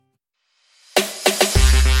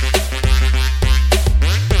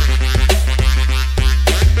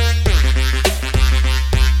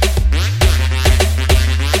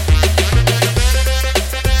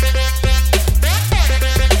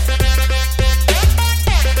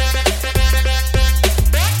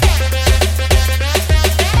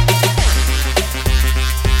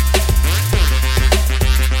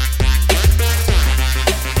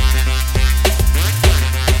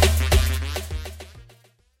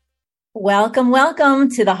Welcome,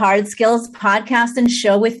 welcome to the Hard Skills podcast and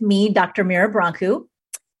show with me, Dr. Mira Brancu.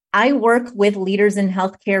 I work with leaders in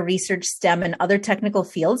healthcare, research, STEM, and other technical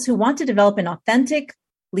fields who want to develop an authentic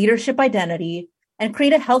leadership identity and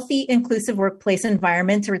create a healthy, inclusive workplace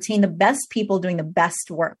environment to retain the best people doing the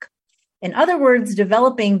best work. In other words,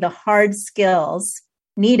 developing the hard skills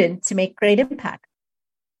needed to make great impact.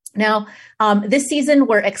 Now, this season,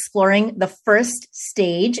 we're exploring the first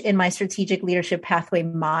stage in my strategic leadership pathway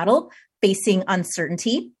model, facing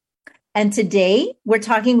uncertainty. And today, we're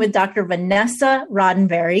talking with Dr. Vanessa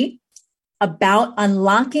Roddenberry about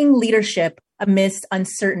unlocking leadership amidst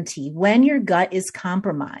uncertainty when your gut is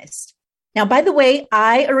compromised. Now, by the way,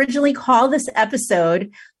 I originally called this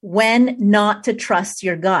episode When Not to Trust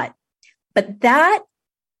Your Gut, but that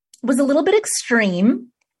was a little bit extreme.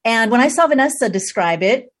 And when I saw Vanessa describe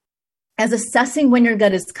it as assessing when your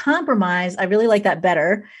gut is compromised, I really like that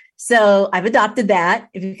better. So I've adopted that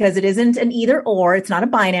because it isn't an either or, it's not a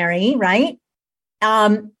binary, right?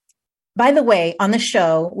 By the way, on the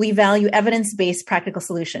show, we value evidence-based practical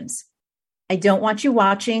solutions. I don't want you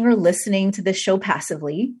watching or listening to this show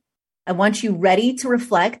passively. I want you ready to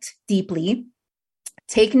reflect deeply,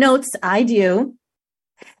 take notes, I do,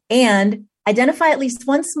 and identify at least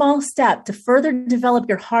one small step to further develop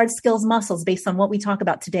your hard skills muscles based on what we talk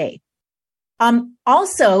about today.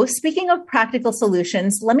 Also, speaking of practical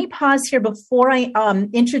solutions, let me pause here before I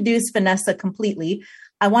introduce Vanessa completely.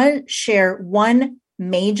 I want to share one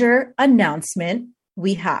major announcement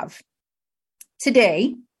we have.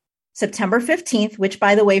 Today, September 15th, which,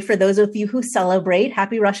 by the way, for those of you who celebrate,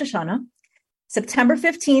 happy Rosh Hashanah, September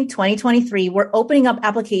 15th, 2023, we're opening up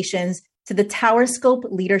applications to the TowerScope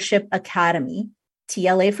Leadership Academy,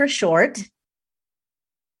 TLA for short,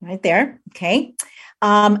 right there, okay?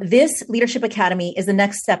 This Leadership Academy is the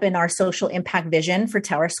next step in our social impact vision for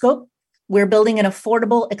TowerScope. We're building an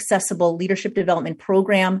affordable, accessible leadership development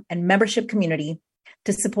program and membership community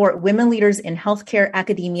to support women leaders in healthcare,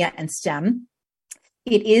 academia, and STEM.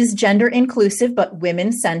 It is gender inclusive, but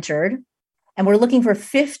women-centered. And we're looking for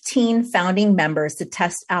 15 founding members to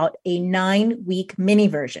test out a 9-week mini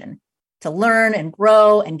version to learn and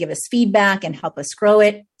grow and give us feedback and help us grow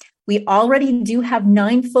it. We already do have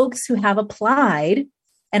 9 folks who have applied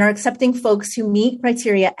and are accepting folks who meet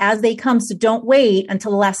criteria as they come. So don't wait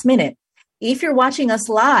until the last minute. If you're watching us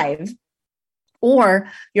live or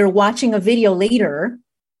you're watching a video later,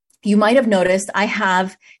 you might have noticed I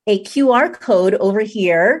have a QR code over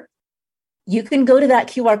here. You can go to that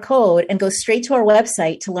QR code and go straight to our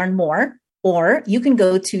website to learn more, or you can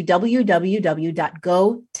go to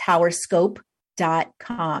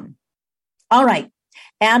www.gotowerscope.com. All right.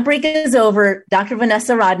 Ad break is over. Dr.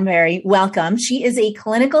 Vanessa Roddenberry, welcome. She is a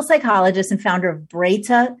clinical psychologist and founder of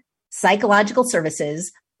Breta Psychological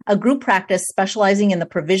Services, a group practice specializing in the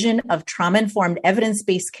provision of trauma-informed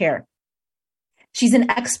evidence-based care. She's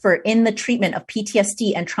an expert in the treatment of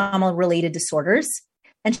PTSD and trauma-related disorders,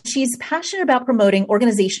 and she's passionate about promoting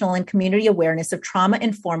organizational and community awareness of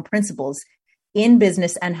trauma-informed principles in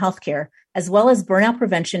business and healthcare, as well as burnout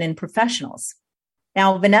prevention in professionals.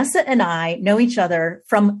 Now, Vanessa and I know each other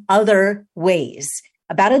from other ways.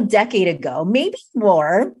 About a decade ago, maybe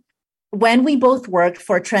more, when we both worked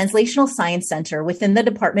for a translational science center within the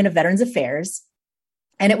Department of Veterans Affairs,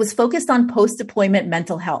 and it was focused on post-deployment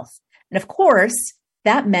mental health. And of course,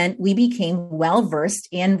 that meant we became well-versed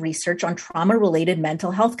in research on trauma-related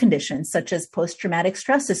mental health conditions, such as post-traumatic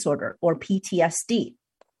stress disorder, or PTSD,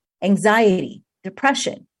 anxiety,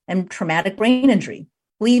 depression, and traumatic brain injury.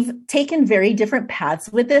 We've taken very different paths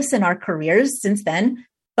with this in our careers since then,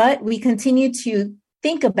 but we continue to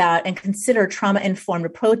think about and consider trauma-informed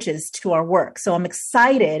approaches to our work. So I'm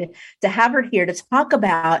excited to have her here to talk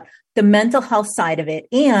about the mental health side of it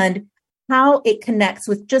and how it connects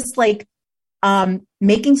with just like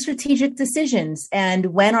making strategic decisions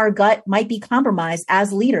and when our gut might be compromised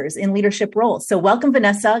as leaders in leadership roles. So welcome,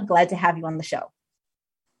 Vanessa. Glad to have you on the show.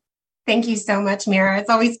 Thank you so much, Mira. It's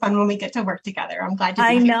always fun when we get to work together. I'm glad to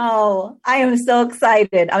be here. I know. I am so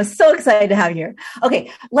excited. I'm so excited to have you here.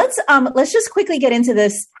 Okay, let's just quickly get into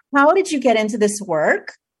this. How did you get into this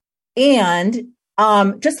work? And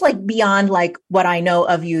just like beyond like what I know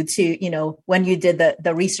of you to, when you did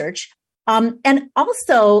the research. And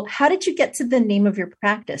also, how did you get to the name of your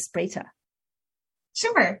practice, Breta?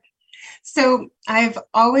 Sure. So I've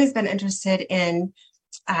always been interested in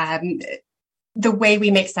the way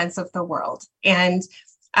we make sense of the world. And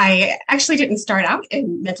I actually didn't start out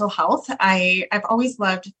in mental health. I've always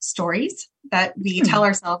loved stories that we tell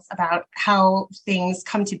ourselves about how things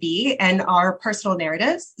come to be and our personal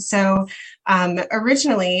narratives. So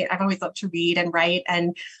originally, I've always loved to read and write.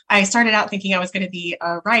 And I started out thinking I was going to be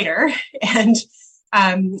a writer. And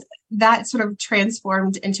that sort of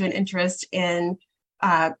transformed into an interest in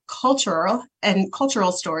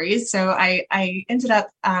cultural stories. So I ended up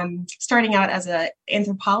starting out as an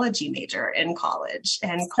anthropology major in college,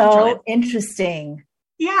 and so interesting.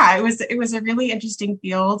 Yeah, it was a really interesting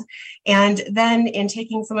field. And then in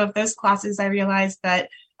taking some of those classes, I realized that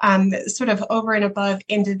sort of over and above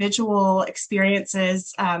individual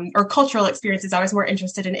experiences or cultural experiences, I was more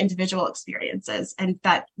interested in individual experiences, and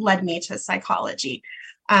that led me to psychology.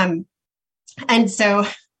 And so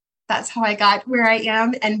that's how I got where I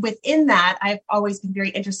am. And within that, I've always been very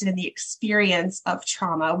interested in the experience of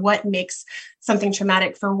trauma, what makes something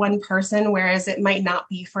traumatic for one person, whereas it might not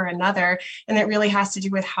be for another. And it really has to do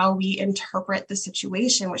with how we interpret the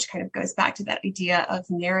situation, which kind of goes back to that idea of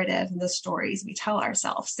narrative and the stories we tell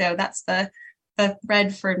ourselves. So that's the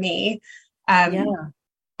thread for me.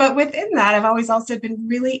 But within that, I've always also been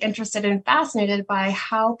really interested and fascinated by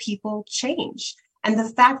how people change. And the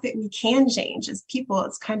fact that we can change as people,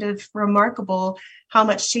 it's kind of remarkable how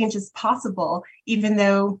much change is possible, even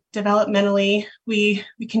though developmentally we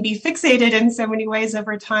can be fixated in so many ways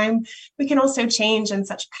over time. We can also change in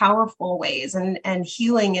such powerful ways, and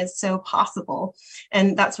healing is so possible.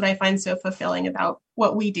 And that's what I find so fulfilling about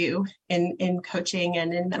what we do in coaching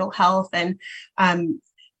and in mental health. And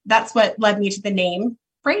that's what led me to the name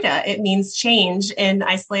Freda. It means change in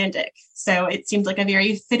Icelandic. So it seemed like a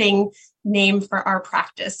very fitting name for our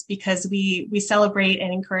practice, because we celebrate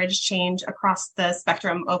and encourage change across the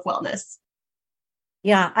spectrum of wellness.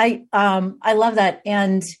 Yeah, I love that.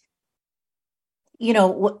 And you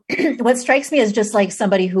know, what strikes me as just like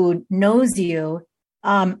somebody who knows you,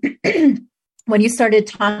 when you started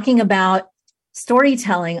talking about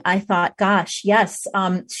storytelling, I thought, gosh, yes,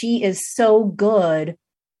 she is so good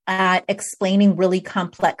at explaining really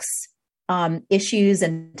complex issues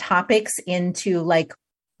and topics into like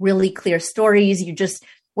really clear stories.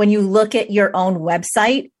 When you look at your own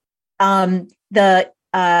website, the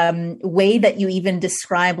way that you even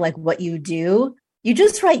describe like what you do, you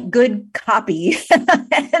just write good copy.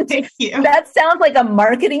 Thank you. That sounds like a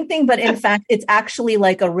marketing thing, but in fact, it's actually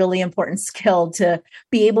like a really important skill to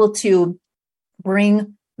be able to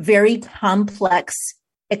bring very complex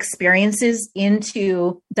experiences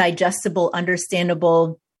into digestible,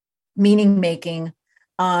 understandable, meaning making,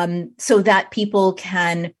 so that people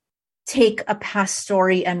can take a past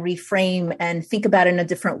story and reframe and think about it in a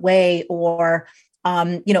different way, or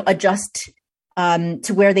adjust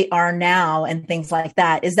to where they are now and things like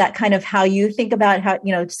that. Is that kind of how you think about how,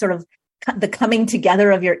 sort of the coming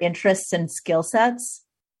together of your interests and skill sets?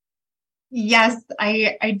 Yes,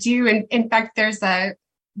 I do. And in fact, there's a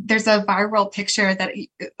viral picture that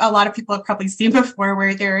a lot of people have probably seen before,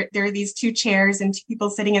 where there are these two chairs and two people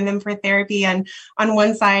sitting in them for therapy. And on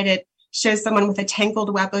one side, it shows someone with a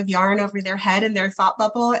tangled web of yarn over their head in their thought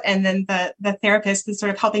bubble. And then the therapist is sort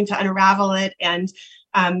of helping to unravel it. And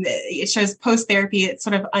it shows post-therapy, it's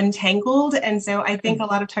sort of untangled. And so I think a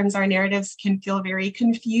lot of times our narratives can feel very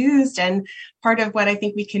confused. And part of what I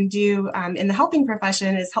think we can do in the helping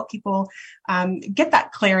profession is help people get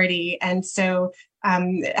that clarity. And so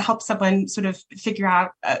help someone sort of figure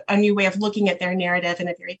out a new way of looking at their narrative in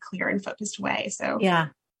a very clear and focused way. So yeah,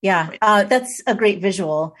 that's a great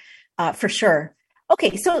visual for sure.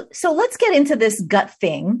 Okay, so let's get into this gut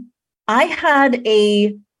thing. I had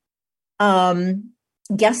a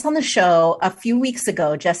guest on the show a few weeks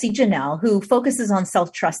ago, Jessie Janelle, who focuses on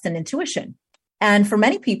self-trust and intuition. And for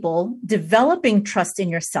many people, developing trust in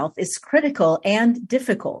yourself is critical and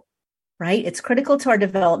difficult, right? It's critical to our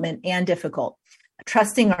development and difficult.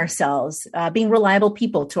 Trusting ourselves, being reliable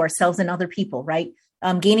people to ourselves and other people, right?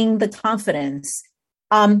 Gaining the confidence.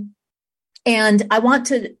 And I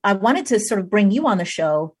wanted to sort of bring you on the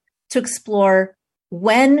show to explore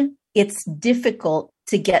when it's difficult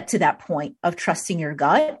to get to that point of trusting your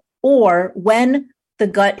gut, or when the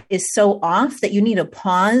gut is so off that you need to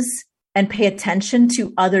pause and pay attention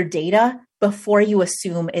to other data before you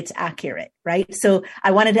assume it's accurate, right? So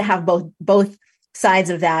I wanted to have both sides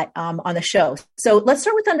of that on the show. So let's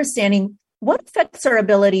start with understanding what affects our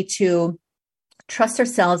ability to trust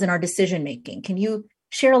ourselves in our decision making. Can you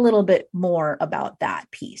share a little bit more about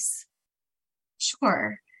that piece?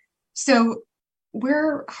 Sure. So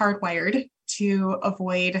we're hardwired to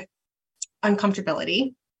avoid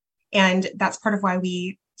uncomfortability. And that's part of why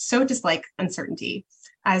we so dislike uncertainty.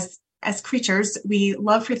 As as creatures, we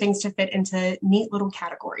love for things to fit into neat little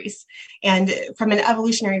categories. And from an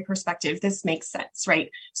evolutionary perspective, this makes sense, right?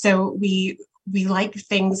 So we like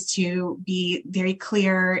things to be very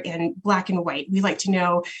clear and black and white. We like to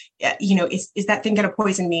know, is that thing going to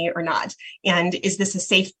poison me or not? And is this a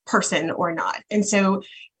safe person or not? And so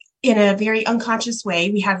in a very unconscious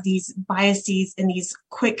way, we have these biases and these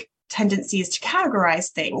quick tendencies to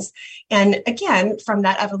categorize things. And again, from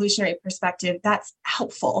that evolutionary perspective, that's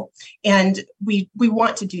helpful. And we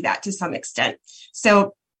want to do that to some extent.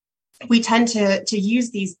 So we tend to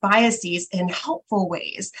use these biases in helpful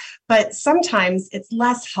ways, but sometimes it's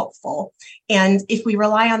less helpful. And if we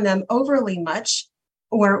rely on them overly much,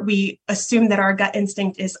 or we assume that our gut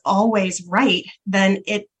instinct is always right, then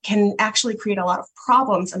it can actually create a lot of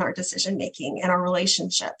problems in our decision making and our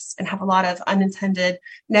relationships and have a lot of unintended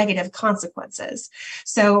negative consequences.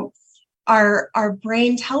 So our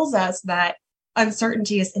brain tells us that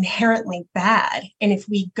uncertainty is inherently bad. And if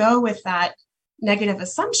we go with that negative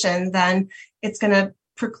assumption, then it's going to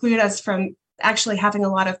preclude us from actually having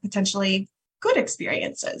a lot of potentially good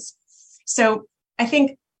experiences. So I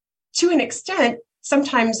think to an extent,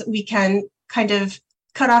 sometimes we can kind of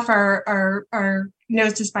cut off our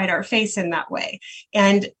nose to spite our face in that way.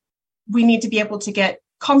 And we need to be able to get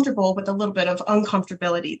comfortable with a little bit of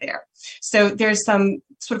uncomfortability there. So there's some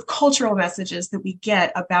sort of cultural messages that we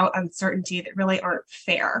get about uncertainty that really aren't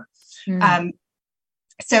fair.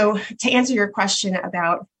 So to answer your question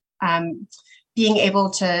about being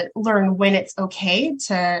able to learn when it's okay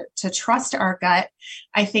to trust our gut,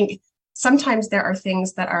 I think sometimes there are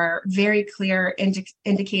things that are very clear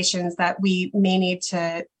indications that we may need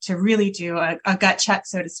to really do a gut check,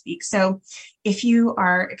 so to speak. So if you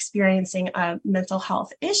are experiencing a mental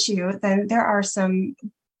health issue, then there are some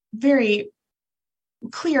very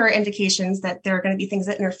clear indications that there are going to be things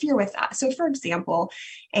that interfere with that. So for example,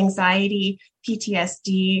 anxiety,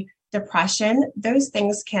 PTSD, depression, those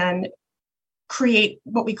things can create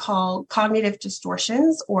what we call cognitive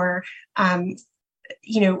distortions or,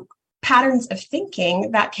 patterns of thinking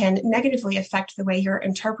that can negatively affect the way you're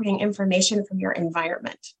interpreting information from your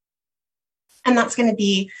environment. And that's going to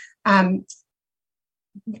be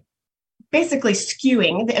basically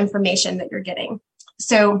skewing the information that you're getting.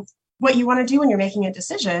 So what you want to do when you're making a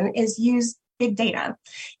decision is use big data.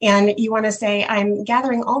 And you want to say, I'm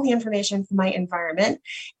gathering all the information from my environment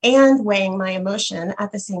and weighing my emotion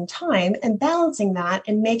at the same time and balancing that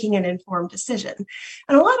and making an informed decision.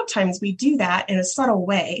 And a lot of times we do that in a subtle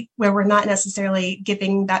way where we're not necessarily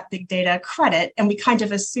giving that big data credit. And we kind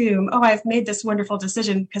of assume, oh, I've made this wonderful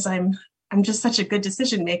decision because I'm just such a good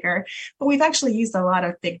decision maker, but we've actually used a lot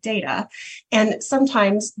of big data. And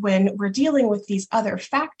sometimes when we're dealing with these other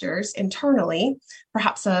factors internally,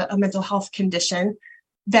 perhaps a mental health condition,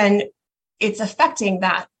 then it's affecting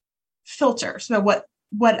that filter. So what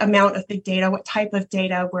amount of big data, what type of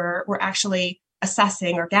data we're actually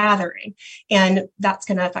assessing or gathering. And that's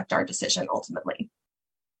going to affect our decision ultimately.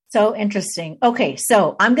 So interesting. Okay,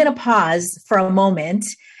 so I'm going to pause for a moment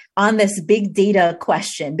on this big data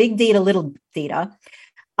question, big data, little data,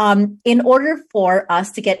 in order for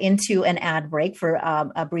us to get into an ad break for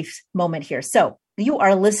a brief moment here. So you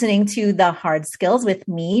are listening to The Hard Skills with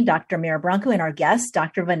me, Dr. Mira Branco, and our guest,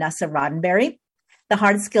 Dr. Vanessa Roddenberry. The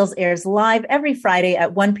Hard Skills airs live every Friday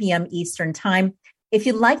at 1 p.m. Eastern Time. If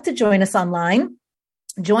you'd like to join us online,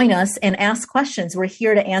 join us and ask questions. We're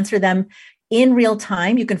here to answer them in real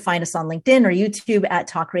time. You can find us on LinkedIn or YouTube at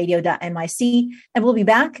talkradio.nyc, and we'll be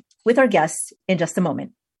back with our guests in just a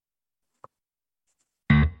moment.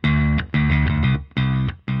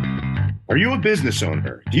 Are you a business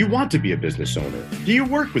owner? Do you want to be a business owner? Do you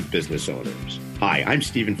work with business owners? Hi, I'm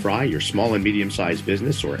Stephen Fry, your small and medium-sized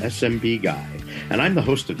business or SMB guy, and I'm the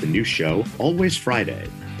host of the new show, Always Friday.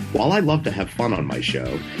 While I love to have fun on my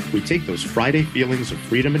show, we take those Friday feelings of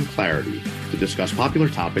freedom and clarity to discuss popular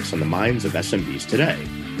topics on the minds of SMBs today.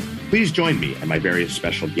 Please join me and my various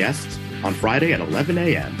special guests on Friday at 11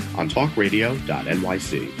 a.m. on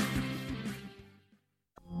talkradio.nyc.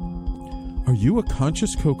 Are you a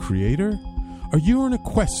conscious co-creator? Are you on a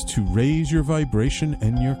quest to raise your vibration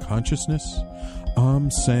and your consciousness?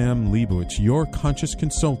 I'm Sam Leibowitz, your conscious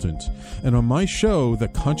consultant, and on my show, The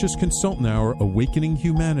Conscious Consultant Hour, Awakening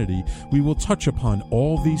Humanity, we will touch upon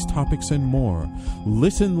all these topics and more.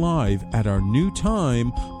 Listen live at our new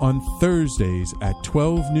time on Thursdays at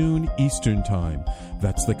 12 noon Eastern Time.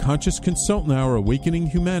 That's The Conscious Consultant Hour, Awakening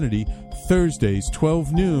Humanity, Thursdays,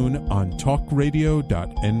 12 noon on talkradio.nyc.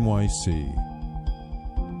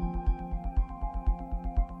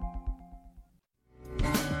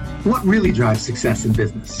 What really drives success in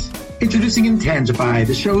business? Introducing Intangify,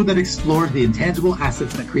 the show that explores the intangible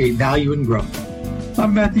assets that create value and growth.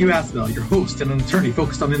 I'm Matthew Asbell, your host and an attorney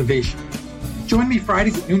focused on innovation. Join me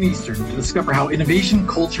Fridays at noon Eastern to discover how innovation,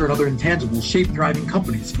 culture, and other intangibles shape thriving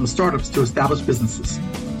companies from startups to established businesses.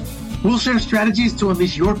 We'll share strategies to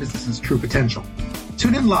unleash your business's true potential.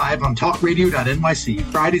 Tune in live on talkradio.nyc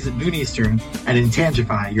Fridays at noon Eastern and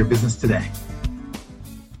Intangify your business today.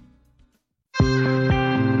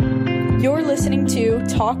 You're listening to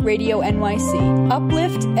Talk Radio NYC.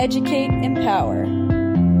 Uplift, educate, empower.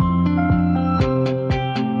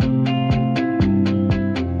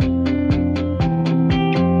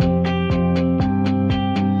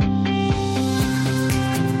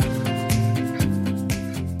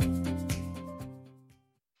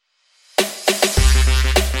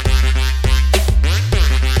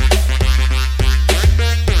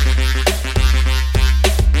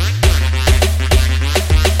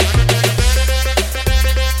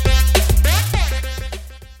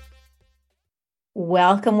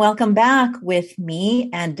 Welcome back with me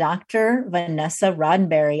and Dr. Vanessa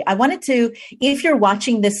Roddenberry. I wanted to, if you're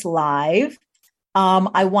watching this live,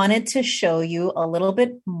 I wanted to show you a little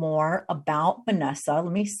bit more about Vanessa.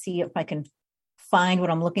 Let me see if I can find what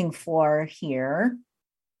I'm looking for here.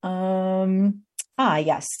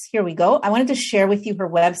 Yes, here we go. I wanted to share with you her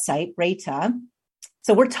website, Reta.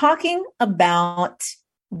 So we're talking about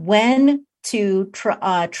when to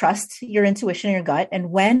trust your intuition and your gut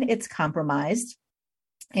and when it's compromised.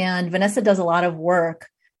 And Vanessa does a lot of work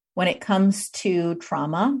when it comes to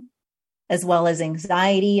trauma, as well as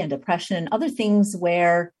anxiety and depression and other things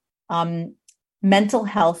where mental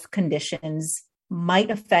health conditions might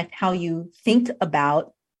affect how you think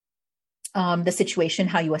about the situation,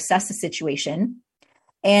 how you assess the situation.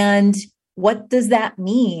 And what does that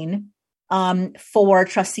mean for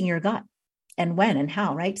trusting your gut and when and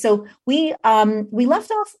how, right? So we left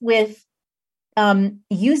off with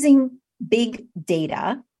using big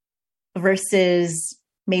data versus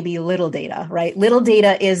maybe little data, right? Little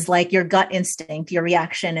data is like your gut instinct, your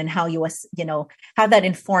reaction, and how how that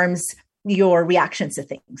informs your reactions to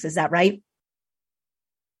things. Is that right?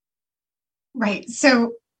 Right.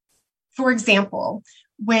 So, for example,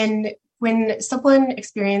 when someone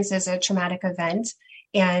experiences a traumatic event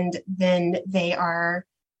and then they are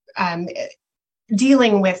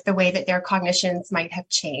dealing with the way that their cognitions might have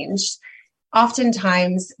changed,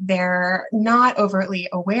 oftentimes they're not overtly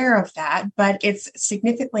aware of that, but it's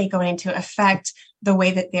significantly going to affect the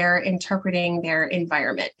way that they're interpreting their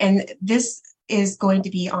environment. And this is going to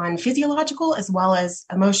be on physiological as well as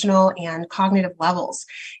emotional and cognitive levels.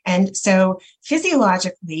 And so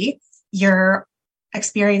physiologically, you're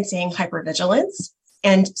experiencing hypervigilance.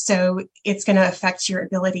 And so it's going to affect your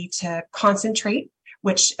ability to concentrate,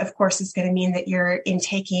 which of course is going to mean that you're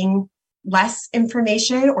intaking less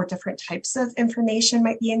information or different types of information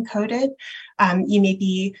might be encoded. You may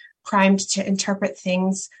be primed to interpret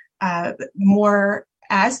things more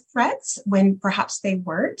as threats when perhaps they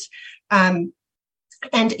weren't. And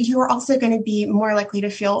you're also going to be more likely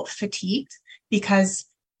to feel fatigued because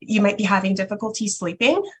you might be having difficulty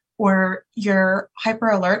sleeping, or you're hyper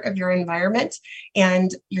alert of your environment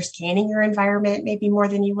and you're scanning your environment maybe more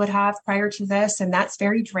than you would have prior to this. And that's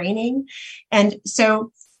very draining. And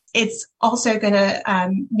so it's also going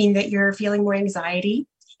to mean that you're feeling more anxiety,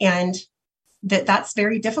 and that's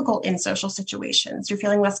very difficult in social situations. You're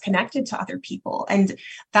feeling less connected to other people, and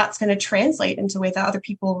that's going to translate into the way that other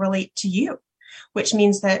people relate to you, which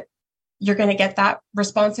means that you're going to get that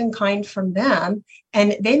response in kind from them,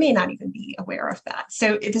 and they may not even be aware of that.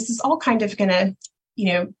 So this is all kind of going to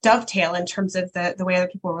dovetail in terms of the way other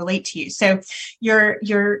people relate to you. So you're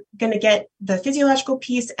going to get the physiological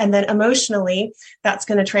piece, and then emotionally, that's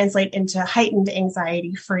going to translate into heightened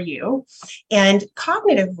anxiety for you. And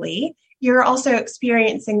cognitively, you're also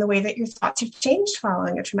experiencing the way that your thoughts have changed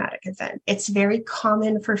following a traumatic event. It's very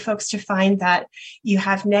common for folks to find that you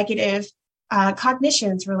have negative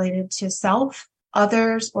cognitions related to self,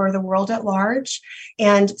 others, or the world at large.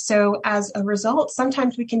 And so as a result,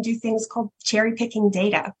 sometimes we can do things called cherry picking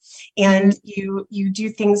data. And you do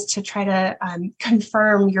things to try to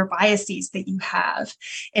confirm your biases that you have.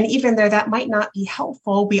 And even though that might not be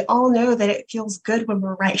helpful, we all know that it feels good when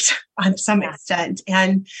we're right on some extent.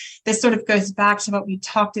 And this sort of goes back to what we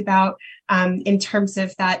talked about in terms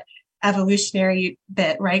of that evolutionary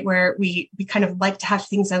bit, right? Where we kind of like to have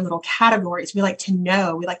things in little categories. We like to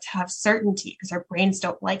know, we like to have certainty because our brains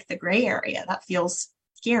don't like the gray area. That feels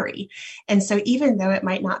scary. And so even though it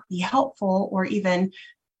might not be helpful or even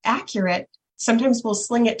accurate, sometimes we'll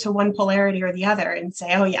sling it to one polarity or the other and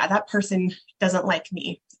say, oh yeah, that person doesn't like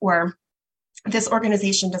me, or this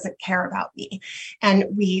organization doesn't care about me. And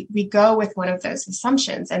we go with one of those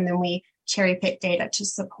assumptions, and then we cherry pick data to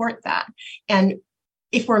support that. And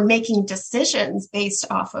if we're making decisions based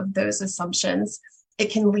off of those assumptions,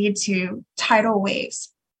 it can lead to tidal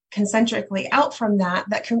waves concentrically out from that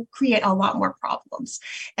can create a lot more problems.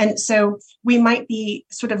 And so we might be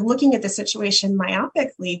sort of looking at the situation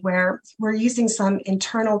myopically, where we're using some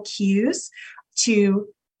internal cues to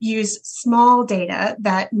use small data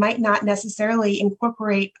that might not necessarily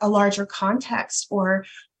incorporate a larger context or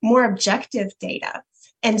more objective data.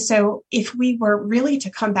 And so if we were really to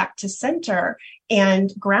come back to center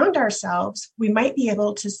and ground ourselves, we might be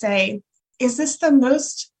able to say, is this the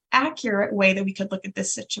most accurate way that we could look at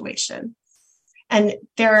this situation? And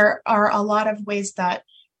there are a lot of ways that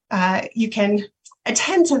you can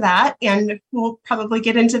attend to that, and we'll probably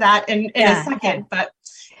get into that in a second. But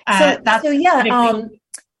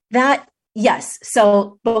yes.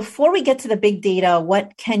 So before we get to the big data,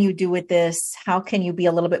 what can you do with this? How can you be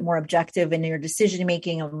a little bit more objective in your decision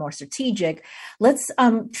making and more strategic? Let's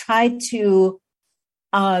try to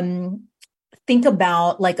think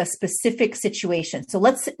about like a specific situation. So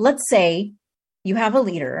let's say you have a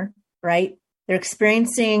leader, right? They're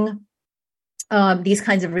experiencing these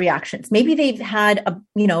kinds of reactions. Maybe they've had a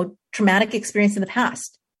traumatic experience in the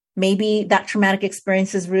past. Maybe that traumatic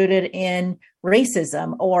experience is rooted in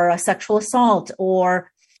racism or a sexual assault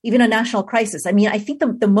or even a national crisis. I mean, I think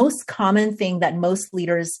the most common thing that most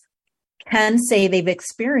leaders can say they've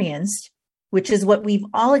experienced, which is what we've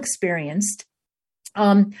all experienced,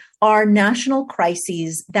 are national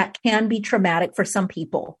crises that can be traumatic for some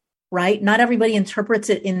people, right? Not everybody interprets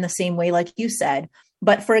it in the same way, like you said.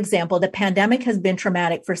 But for example, the pandemic has been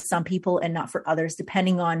traumatic for some people and not for others,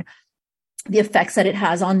 depending on the effects that it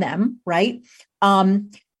has on them, right? The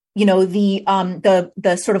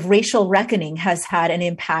sort of racial reckoning has had an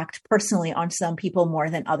impact personally on some people more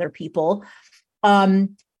than other people.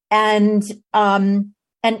 And even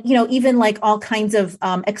like all kinds of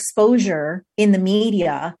exposure in the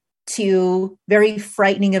media to very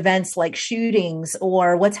frightening events like shootings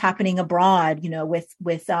or what's happening abroad,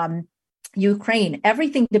 with Ukraine.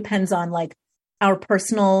 Everything depends on like our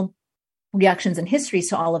personal reactions and histories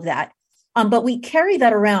to all of that. But we carry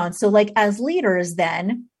that around. So like as leaders,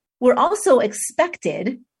 then we're also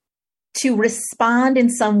expected to respond in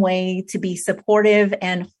some way, to be supportive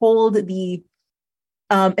and hold the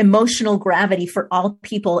emotional gravity for all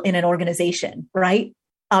people in an organization, right?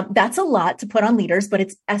 That's a lot to put on leaders, but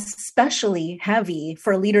it's especially heavy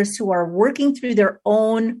for leaders who are working through their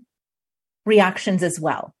own reactions as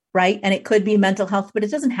well, right? And it could be mental health, but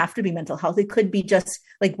it doesn't have to be mental health. It could be just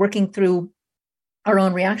like working through our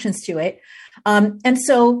own reactions to it. And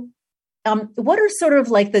so what are sort of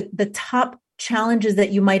like the top challenges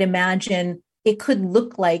that you might imagine it could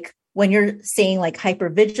look like when you're saying like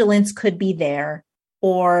hypervigilance could be there,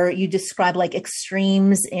 or you describe like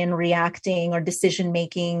extremes in reacting or decision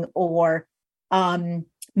making, or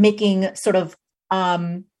making sort of,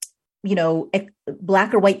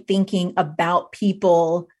 black or white thinking about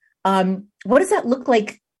people. What does that look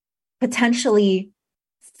like potentially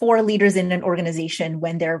for leaders in an organization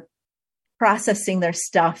when they're processing their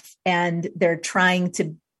stuff and they're trying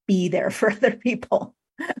to be there for other people?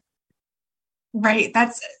 Right.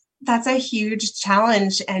 That's a huge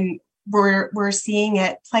challenge. And we're seeing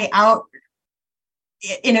it play out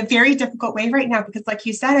in a very difficult way right now, because like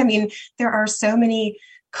you said, I mean, there are so many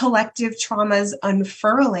collective traumas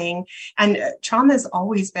unfurling, and trauma has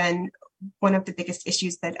always been one of the biggest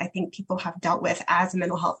issues that I think people have dealt with as a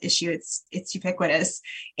mental health issue. It's ubiquitous.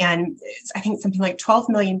 And I think something like 12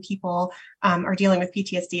 million people are dealing with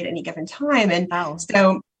PTSD at any given time. And wow.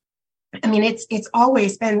 So, I mean, it's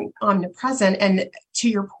always been omnipresent. And to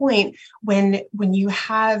your point, when you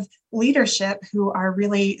have leadership who are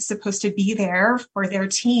really supposed to be there for their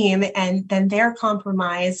team and then they're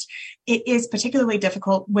compromised, it is particularly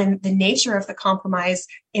difficult when the nature of the compromise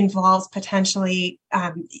involves potentially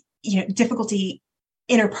difficulty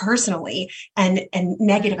interpersonally and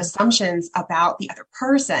negative assumptions about the other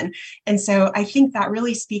person. And so I think that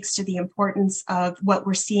really speaks to the importance of what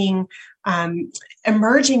we're seeing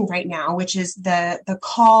emerging right now, which is the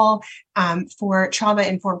call for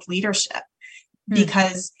trauma-informed leadership,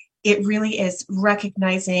 because it really is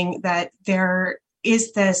recognizing that there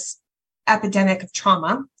is this epidemic of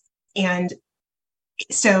trauma. And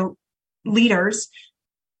so leaders,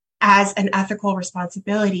 as an ethical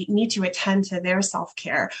responsibility, need to attend to their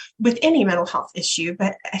self-care with any mental health issue,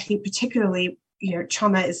 but I think particularly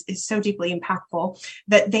trauma is so deeply impactful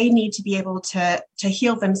that they need to be able to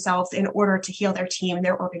heal themselves in order to heal their team and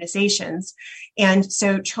their organizations. And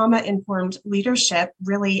so trauma-informed leadership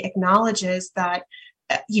really acknowledges that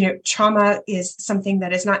trauma is something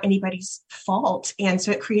that is not anybody's fault. And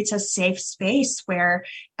so it creates a safe space where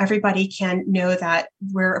everybody can know that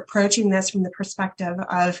we're approaching this from the perspective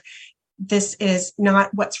of, this is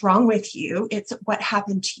not what's wrong with you, it's what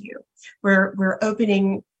happened to you. We're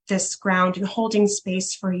opening this ground and holding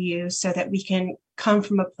space for you so that we can come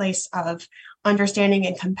from a place of understanding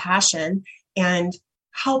and compassion and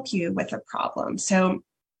help you with a problem. So,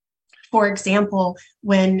 for example,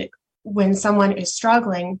 when someone is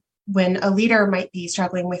struggling, when a leader might be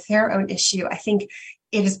struggling with their own issue, I think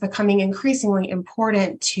it is becoming increasingly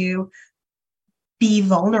important to be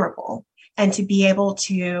vulnerable and to be able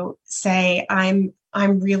to say, I'm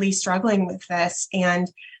really struggling with this, and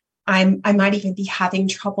I might even be having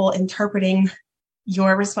trouble interpreting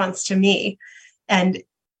your response to me, and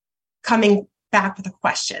coming back with a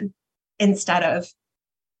question instead of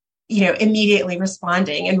immediately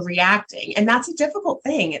responding and reacting. And that's a difficult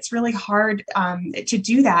thing. It's really hard to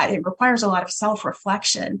do that. It requires a lot of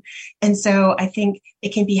self-reflection. And so I think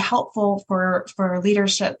it can be helpful for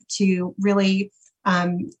leadership to really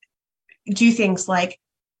do things like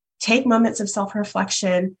take moments of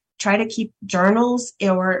self-reflection, try to keep journals,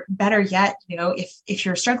 or better yet, if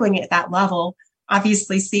you're struggling at that level,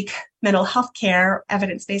 obviously seek mental health care,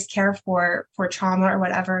 evidence-based care for trauma or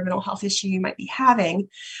whatever mental health issue you might be having.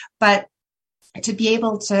 But to be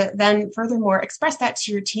able to then furthermore express that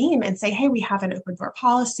to your team and say, hey, we have an open door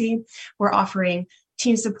policy. We're offering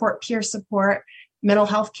team support, peer support, mental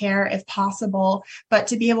health care if possible, but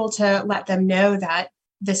to be able to let them know that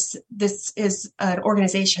this is an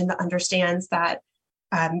organization that understands that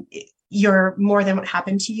you're more than what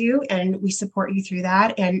happened to you, and we support you through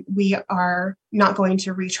that. And we are not going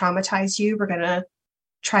to re-traumatize you. We're going to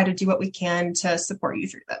try to do what we can to support you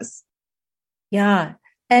through this. Yeah.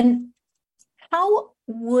 And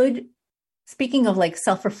speaking of like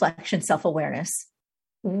self-reflection, self-awareness,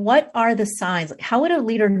 what are the signs? Like, how would a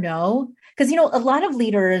leader know? Because, a lot of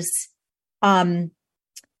leaders,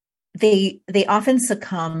 they often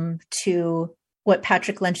succumb to what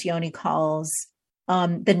Patrick Lencioni calls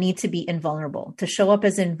the need to be invulnerable, to show up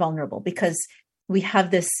as invulnerable, because we have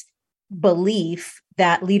this belief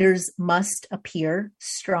that leaders must appear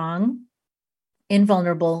strong,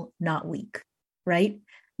 invulnerable, not weak, right?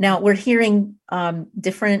 Now we're hearing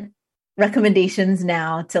different recommendations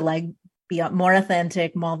now to be more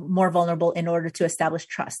authentic, more vulnerable in order to establish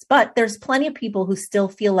trust. But there's plenty of people who still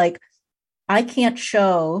feel like, I can't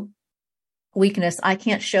show weakness. I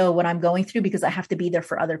can't show what I'm going through because I have to be there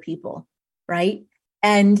for other people, right?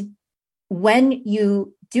 And when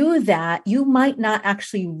you do that, you might not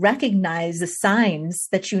actually recognize the signs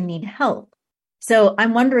that you need help. So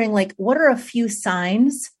I'm wondering, what are a few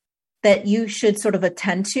signs that you should sort of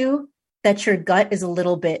attend to that your gut is a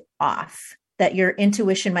little bit off, that your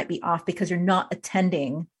intuition might be off because you're not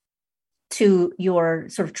attending to your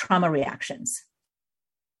sort of trauma reactions?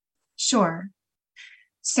 Sure.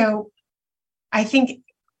 So I think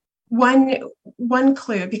one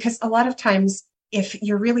clue, because a lot of times if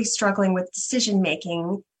you're really struggling with decision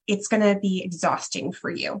making, it's going to be exhausting for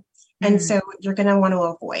you. And so you're going to want to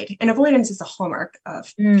avoid. And avoidance is a hallmark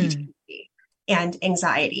of PTSD and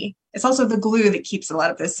anxiety. It's also the glue that keeps a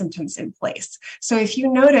lot of those symptoms in place. So if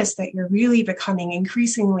you notice that you're really becoming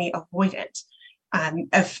increasingly avoidant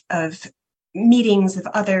of meetings, of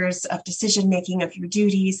others, of decision making, of your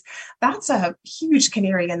duties, that's a huge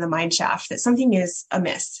canary in the mine shaft that something is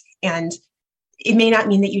amiss. And it may not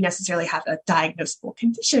mean that you necessarily have a diagnosable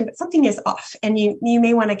condition, but something is off. And you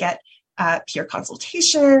may want to get peer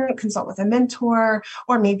consultation, consult with a mentor,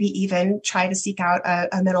 or maybe even try to seek out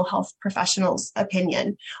a mental health professional's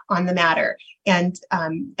opinion on the matter and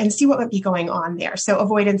see what might be going on there. So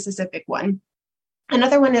avoidance is a big one.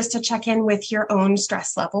 Another one is to check in with your own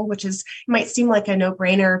stress level, which might seem like a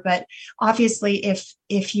no-brainer, but obviously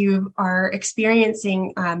if you are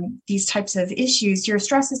experiencing these types of issues, your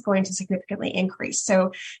stress is going to significantly increase.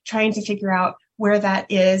 So trying to figure out where that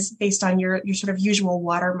is based on your sort of usual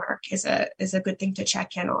watermark is a good thing to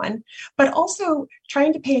check in on. But also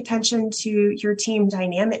trying to pay attention to your team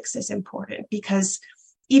dynamics is important, because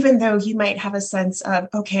even though you might have a sense of,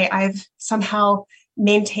 okay, I've somehow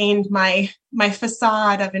maintained my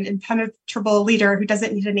facade of an impenetrable leader who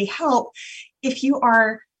doesn't need any help, if you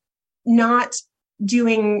are not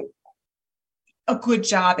doing a good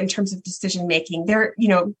job in terms of decision making,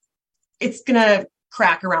 it's going to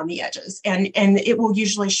crack around the edges, and it will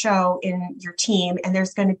usually show in your team, and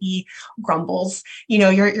there's going to be grumbles.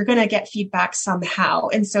 You're going to get feedback somehow.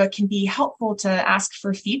 And so it can be helpful to ask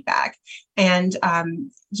for feedback. And,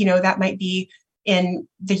 that might be in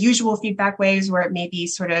the usual feedback ways, where it may be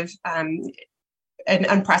sort of, an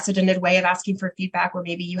unprecedented way of asking for feedback, where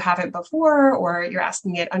maybe you haven't before, or you're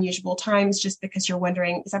asking at unusual times just because you're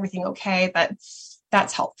wondering, is everything okay? But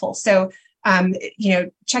that's helpful. So,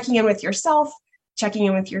 checking in with yourself, checking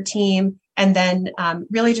in with your team, and then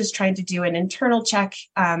really just trying to do an internal check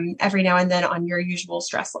every now and then on your usual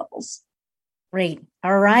stress levels. Great.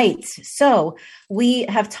 All right. So we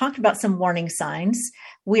have talked about some warning signs.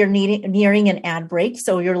 We are nearing an ad break.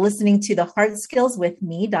 So you're listening to The Hard Skills with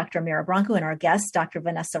me, Dr. Mira Branco, and our guest, Dr.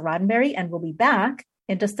 Vanessa Roddenberry, and we'll be back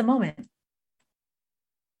in just a moment.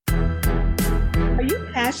 Are you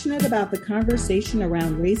passionate about the conversation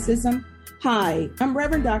around racism? Hi, I'm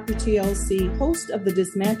Reverend Dr. TLC, host of the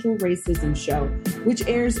Dismantle Racism Show, which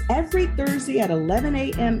airs every Thursday at 11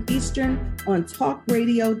 a.m. Eastern on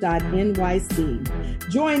talkradio.nyc.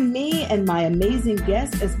 Join me and my amazing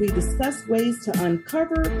guests as we discuss ways to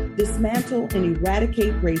uncover, dismantle, and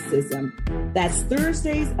eradicate racism. That's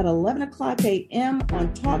Thursdays at 11 o'clock a.m.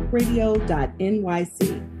 on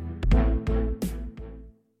talkradio.nyc.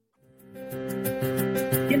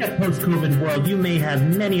 In a post-COVID world, you may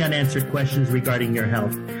have many unanswered questions regarding your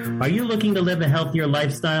health. Are you looking to live a healthier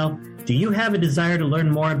lifestyle? Do you have a desire to learn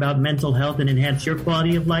more about mental health and enhance your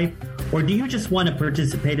quality of life? Or do you just want to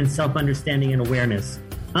participate in self-understanding and awareness?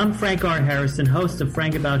 I'm Frank R. Harrison, host of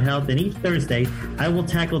Frank About Health, and each Thursday, I will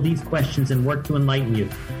tackle these questions and work to enlighten you.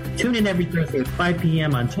 Tune in every Thursday at 5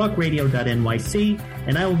 p.m. on talkradio.nyc,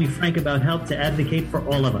 and I will be frank about health to advocate for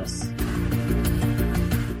all of us.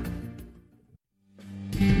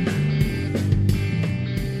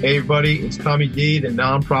 Hey everybody, it's Tommy D, the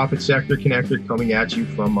nonprofit sector connector, coming at you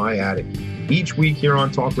from my attic. Each week here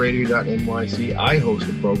on talkradio.nyc, I host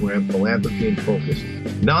a program, Philanthropy in Focus.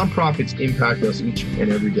 Nonprofits impact us each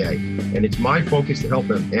and every day, and it's my focus to help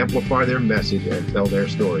them amplify their message and tell their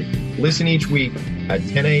story. Listen each week at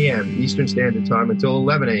 10 a.m. Eastern Standard Time until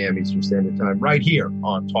 11 a.m. Eastern Standard Time, right here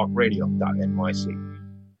on talkradio.nyc.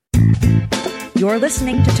 You're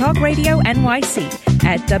listening to Talk Radio NYC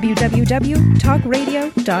at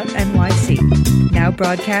www.talkradio.nyc. Now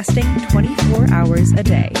broadcasting 24 hours a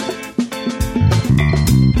day.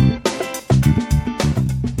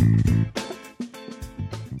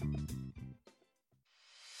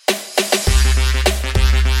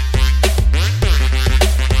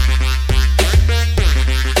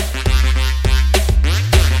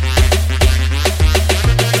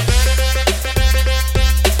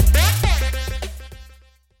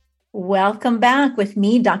 Welcome back with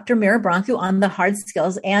me, Dr. Mira Branco, on The Hard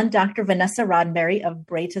Skills, and Dr. Vanessa Roddenberry of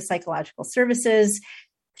Breta Psychological Services.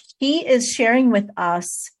 She is sharing with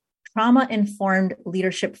us trauma-informed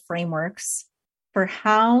leadership frameworks for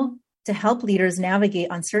how to help leaders navigate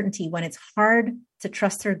uncertainty when it's hard to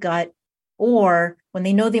trust their gut, or when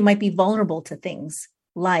they know they might be vulnerable to things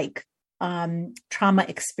like trauma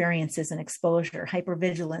experiences and exposure,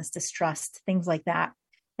 hypervigilance, distrust, things like that.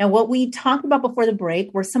 Now, what we talked about before the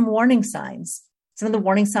break were some warning signs. Some of the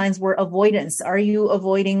warning signs were avoidance. Are you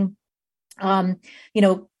avoiding,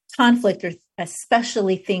 conflict, or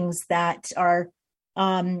especially things that are,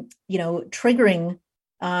 triggering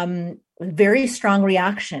very strong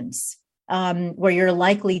reactions, where you're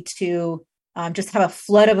likely to just have a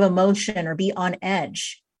flood of emotion or be on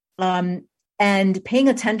edge, and paying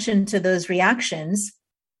attention to those reactions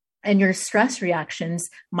and your stress reactions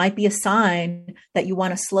might be a sign that you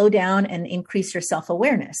want to slow down and increase your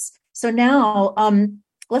self-awareness. So now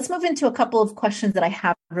let's move into a couple of questions that I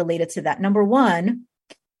have related to that. Number one,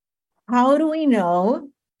 how do we know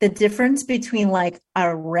the difference between like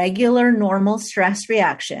a regular normal stress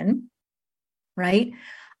reaction, right?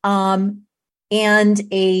 And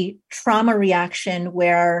a trauma reaction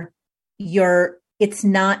where it's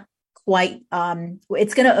not quite,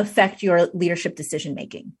 it's going to affect your leadership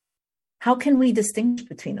decision-making. How can we distinguish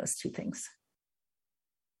between those two things?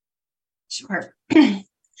 Sure.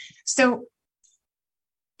 So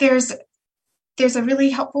there's a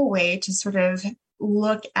really helpful way to sort of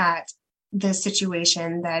look at the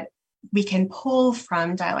situation that we can pull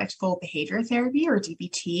from dialectical behavior therapy, or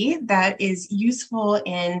DBT, that is useful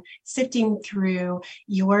in sifting through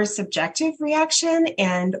your subjective reaction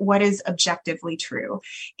and what is objectively true.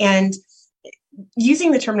 And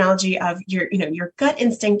using the terminology of your gut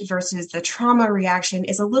instinct versus the trauma reaction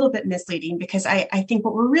is a little bit misleading, because I think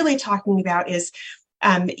what we're really talking about is,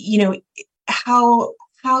 how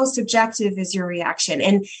subjective is your reaction.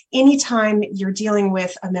 And anytime you're dealing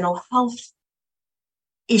with a mental health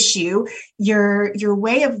issue, your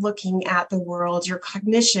way of looking at the world, your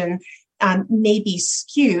cognition may be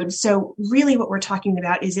skewed. So really what we're talking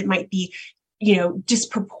about is it might be,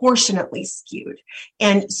 disproportionately skewed.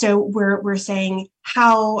 And so we're saying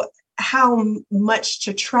how much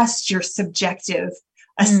to trust your subjective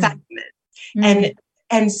assessment.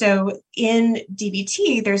 And so in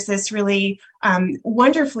DBT, there's this really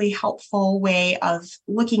wonderfully helpful way of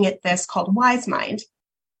looking at this called Wise Mind.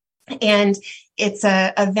 And it's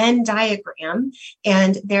a Venn diagram,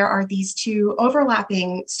 and there are these two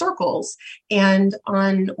overlapping circles. And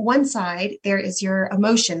on one side, there is your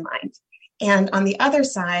emotion mind. And on the other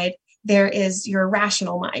side, there is your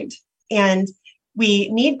rational mind. And we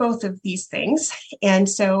need both of these things. And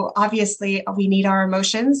so obviously we need our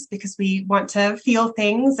emotions because we want to feel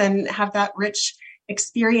things and have that rich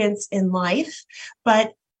experience in life.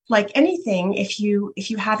 But like anything, if you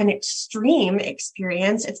have an extreme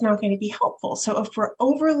experience, it's not going to be helpful. So if we're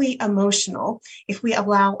overly emotional, if we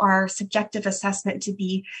allow our subjective assessment to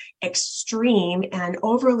be extreme and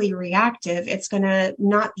overly reactive, it's going to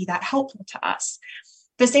not be that helpful to us.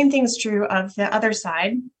 The same thing is true of the other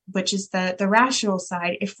side, which is the rational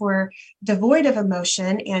side. If we're devoid of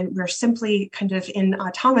emotion and we're simply kind of in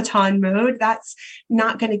automaton mode, that's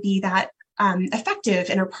not going to be that effective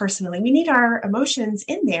interpersonally. We need our emotions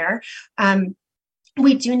in there.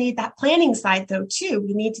 We do need that planning side, though, too.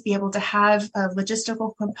 We need to be able to have a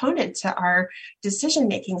logistical component to our decision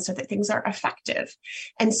making so that things are effective.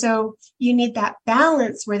 And so you need that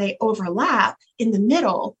balance where they overlap in the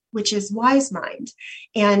middle, which is Wise Mind.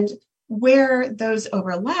 And where those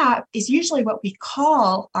overlap is usually what we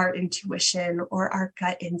call our intuition or our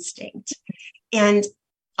gut instinct. And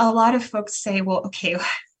a lot of folks say, well, okay,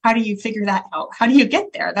 how do you figure that out? How do you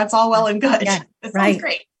get there? That's all well and good. Yeah, that sounds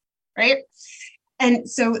great, right? And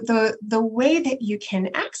so the way that you can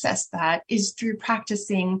access that is through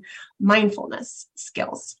practicing mindfulness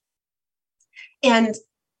skills. And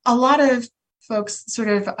a lot of folks sort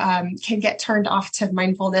of can get turned off to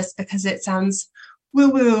mindfulness because it sounds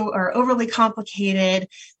woo-woo or overly complicated,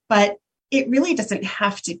 but it really doesn't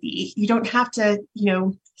have to be. You don't have to,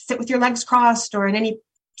 sit with your legs crossed or in any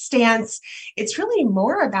stance. It's really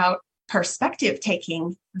more about perspective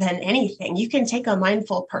taking than anything. You can take a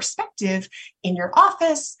mindful perspective in your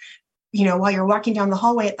office, while you're walking down the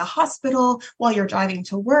hallway at the hospital, while you're driving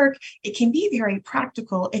to work. It can be very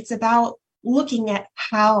practical. It's about looking at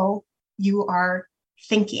how you are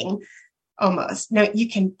thinking almost. Now, you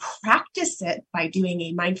can practice it by doing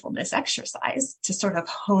a mindfulness exercise to sort of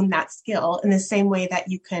hone that skill in the same way that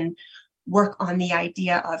you can work on the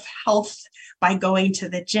idea of health by going to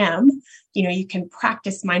the gym. You can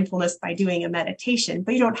practice mindfulness by doing a meditation,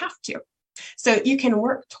 but you don't have to. So you can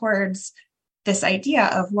work towards this idea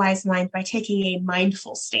of Wise Mind by taking a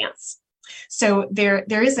mindful stance. So there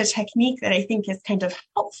is a technique that I think is kind of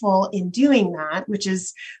helpful in doing that, which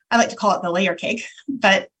is, I like to call it the layer cake,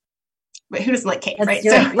 but who doesn't like cake, right?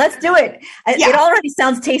 Let's do it. Yeah. It already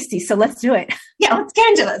sounds tasty, so let's do it. Yeah, let's get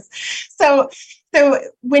into this. So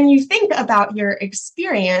when you think about your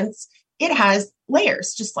experience, it has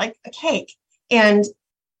layers, just like a cake. And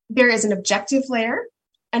there is an objective layer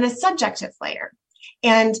and a subjective layer.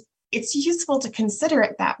 And it's useful to consider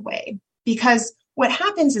it that way, because what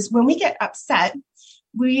happens is when we get upset,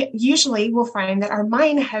 we usually will find that our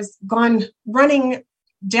mind has gone running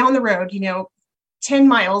down the road, 10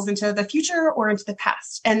 miles into the future or into the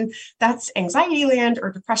past. And that's anxiety land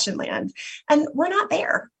or depression land. And we're not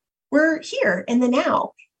there. We're here in the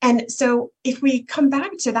now. And so if we come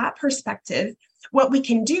back to that perspective, what we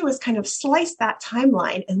can do is kind of slice that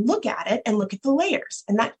timeline and look at it and look at the layers.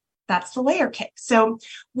 And that's the layer cake. So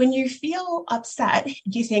when you feel upset,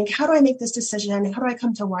 you think, how do I make this decision? How do I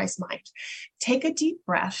come to Wise Mind? Take a deep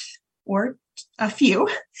breath or a few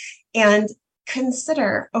and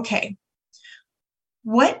consider, okay,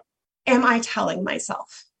 what am I telling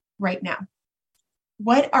myself right now?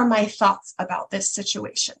 What are my thoughts about this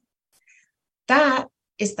situation? That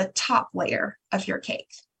is the top layer of your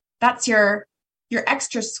cake. That's your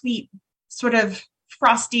extra sweet, sort of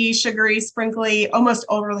frosty, sugary, sprinkly, almost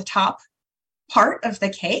over the top part of the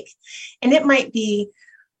cake. And it might be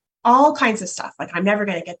all kinds of stuff. Like, I'm never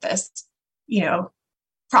going to get this,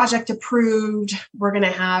 project approved. We're going to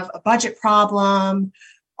have a budget problem,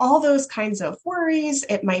 all those kinds of worries.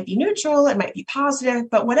 It might be neutral. It might be positive,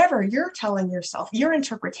 but whatever you're telling yourself, your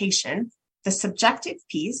interpretation, the subjective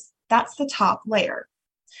piece, that's the top layer.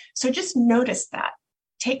 So just notice that,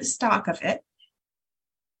 take stock of it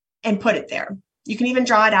and put it there. You can even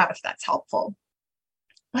draw it out if that's helpful.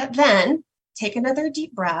 But then take another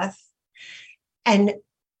deep breath and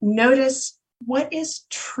notice what is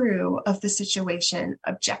true of the situation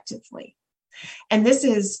objectively? And this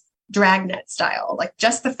is Dragnet style, like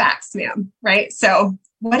just the facts, ma'am, right? So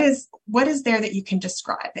what is there that you can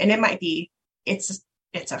describe? And it might be, it's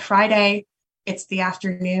a Friday, it's the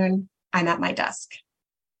afternoon, I'm at my desk,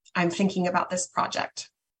 I'm thinking about this project.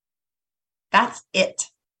 That's it.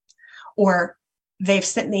 Or they've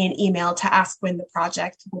sent me an email to ask when the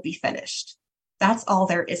project will be finished. That's all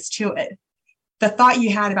there is to it. The thought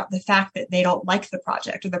you had about the fact that they don't like the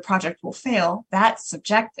project or the project will fail, that's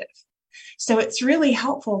subjective. So it's really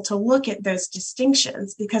helpful to look at those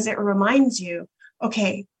distinctions because it reminds you,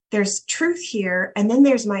 okay, there's truth here, and then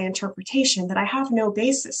there's my interpretation that I have no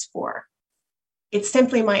basis for. It's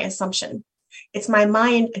simply my assumption. It's my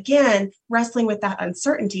mind, again, wrestling with that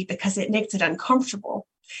uncertainty because it makes it uncomfortable.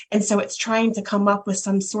 And so it's trying to come up with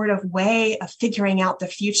some sort of way of figuring out the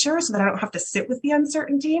future so that I don't have to sit with the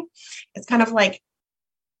uncertainty. It's kind of like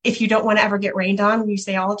if you don't want to ever get rained on, you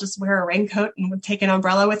say, I'll just wear a raincoat and take an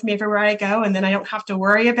umbrella with me everywhere I go, and then I don't have to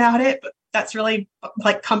worry about it. But that's really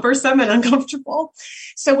like cumbersome and uncomfortable.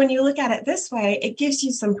 So when you look at it this way, it gives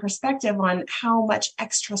you some perspective on how much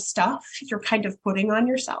extra stuff you're kind of putting on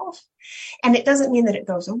yourself. And it doesn't mean that it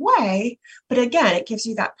goes away, but again, it gives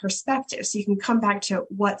you that perspective. So you can come back to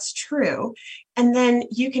what's true, and then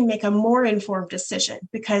you can make a more informed decision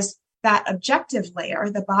because that objective layer,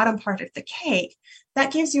 the bottom part of the cake,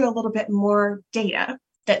 that gives you a little bit more data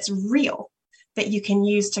that's real that you can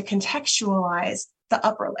use to contextualize the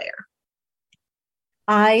upper layer.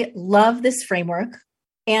 I love this framework.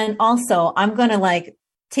 And also I'm going to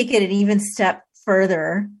take it an even step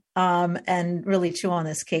further and really chew on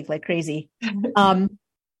this cake like crazy. The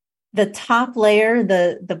top layer,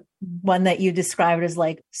 the one that you described as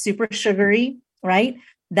like super sugary, right?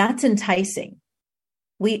 That's enticing.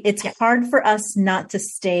 It's hard for us not to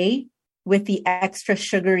stay with the extra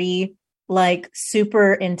sugary, like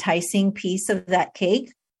super enticing piece of that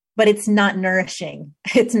cake, but it's not nourishing.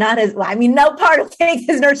 It's not no part of cake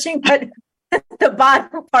is nourishing, but the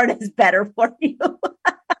bottom part is better for you.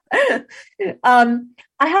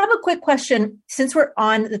 I have a quick question. Since we're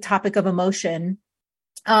on the topic of emotion,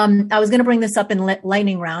 I was going to bring this up in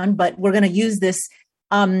lightning round, but we're going to use this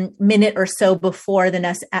minute or so before the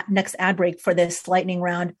next ad break for this lightning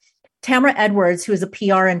round. Tamara Edwards, who is a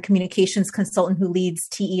PR and communications consultant who leads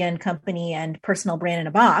TEN Company and Personal Brand in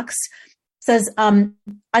a Box, says,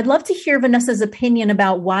 I'd love to hear Vanessa's opinion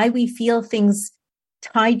about why we feel things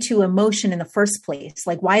tied to emotion in the first place.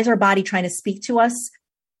 Like, why is our body trying to speak to us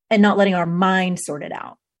and not letting our mind sort it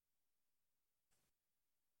out?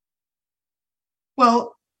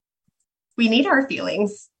 Well, we need our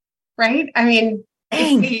feelings, right? I mean,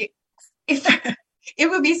 if it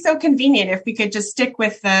would be so convenient if we could just stick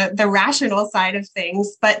with the rational side of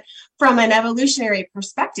things. But from an evolutionary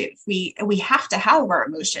perspective, we have to have our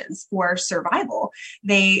emotions for survival.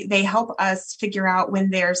 They help us figure out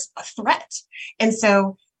when there's a threat. And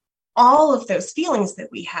so all of those feelings that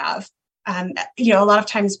we have, a lot of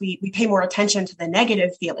times we pay more attention to the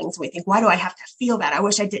negative feelings. We think, why do I have to feel that? I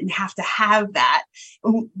wish I didn't have to have that.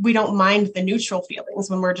 We don't mind the neutral feelings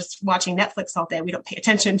when we're just watching Netflix all day. We don't pay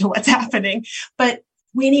attention to what's happening, but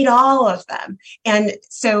we need all of them. And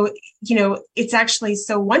so, it's actually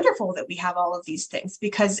so wonderful that we have all of these things,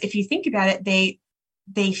 because if you think about it,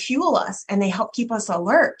 they fuel us and they help keep us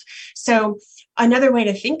alert. So another way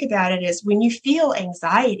to think about it is when you feel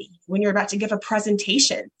anxiety, when you're about to give a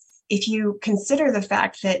presentation, if you consider the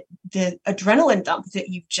fact that the adrenaline dump that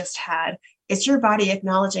you've just had, it's your body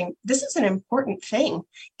acknowledging this is an important thing.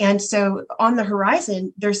 And so on the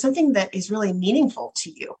horizon, there's something that is really meaningful to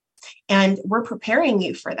you. And we're preparing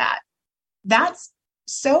you for that. That's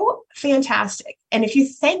so fantastic. And if you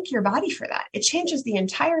thank your body for that, it changes the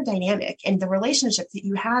entire dynamic and the relationship that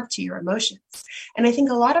you have to your emotions. And I think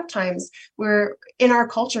a lot of times we're in our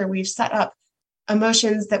culture, we've set up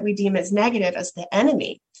emotions that we deem as negative as the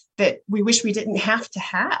enemy that we wish we didn't have to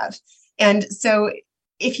have. And so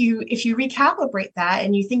if you recalibrate that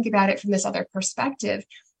and you think about it from this other perspective,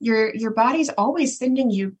 your body's always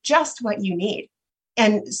sending you just what you need.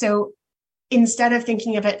 And so instead of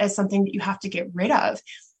thinking of it as something that you have to get rid of,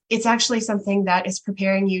 it's actually something that is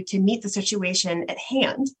preparing you to meet the situation at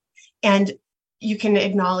hand. And you can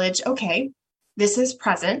acknowledge, okay, this is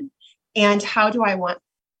present, and how do I want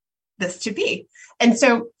this to be? And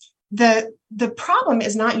so the problem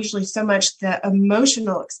is not usually so much the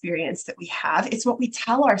emotional experience that we have, it's what we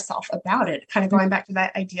tell ourselves about it, kind of going back to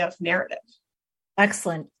that idea of narrative.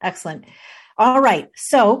 Excellent. All right.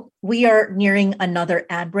 So we are nearing another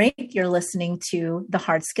ad break. You're listening to The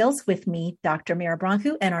Hard Skills with me, Dr. Mira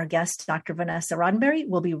Brancu, and our guest, Dr. Vanessa Roddenberry.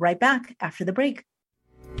 We'll be right back after the break.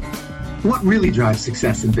 What really drives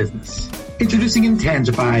success in business? Introducing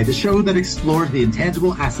Intangify, the show that explores the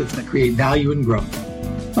intangible assets that create value and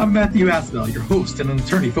growth. I'm Matthew Asbell, your host and an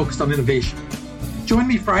attorney focused on innovation. Join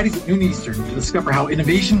me Fridays at noon Eastern to discover how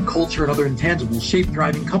innovation, culture, and other intangibles shape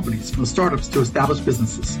thriving companies from startups to established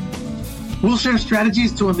businesses. We'll share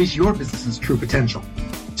strategies to unleash your business's true potential.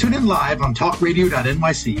 Tune in live on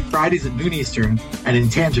talkradio.nyc Fridays at noon Eastern and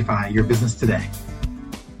Intangify your business today.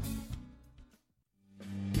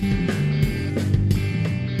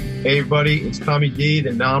 Hey everybody, it's Tommy D,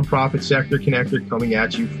 the nonprofit sector connector, coming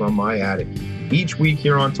at you from my attic. Each week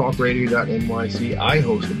here on talkradio.nyc, I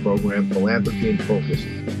host a program, Philanthropy in Focus.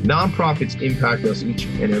 Nonprofits impact us each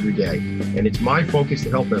and every day, and it's my focus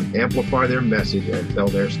to help them amplify their message and tell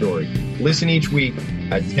their story. Listen each week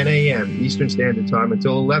at 10 a.m. Eastern Standard Time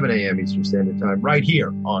until 11 a.m. Eastern Standard Time, right here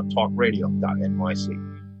on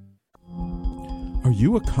talkradio.nyc. Are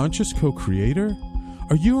you a conscious co-creator?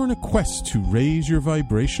 Are you on a quest to raise your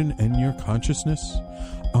vibration and your consciousness?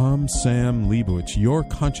 I'm Sam Leibowitz, your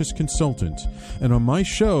conscious consultant, and on my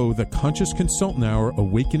show, The Conscious Consultant Hour,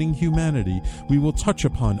 Awakening Humanity, we will touch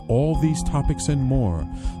upon all these topics and more.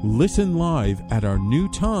 Listen live at our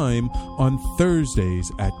new time on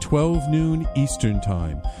Thursdays at 12 noon Eastern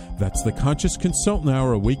Time. That's The Conscious Consultant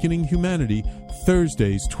Hour, Awakening Humanity,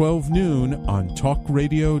 Thursdays, 12 noon on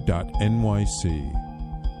talkradio.nyc.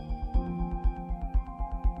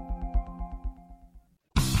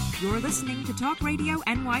 You're listening to Talk Radio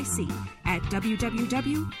NYC at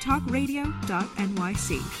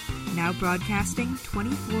www.talkradio.nyc. Now broadcasting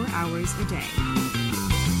 24 hours a day.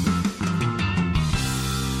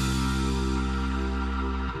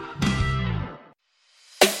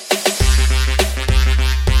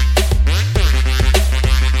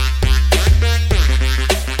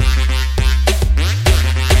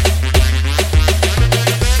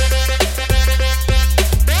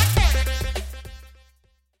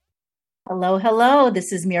 Hello.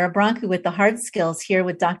 This is Mira Branco with the Hard Skills here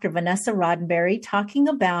with Dr. Vanessa Roddenberry, talking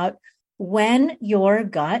about when your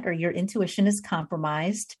gut or your intuition is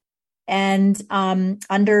compromised and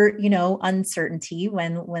under, uncertainty,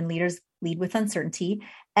 when leaders lead with uncertainty.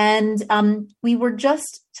 And we were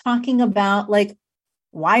just talking about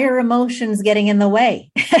why are emotions getting in the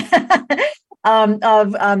way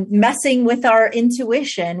of messing with our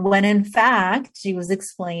intuition, when in fact, she was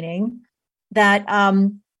explaining that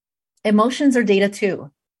emotions are data too.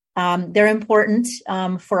 They're important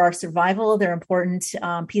for our survival. They're important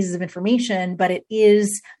pieces of information, but it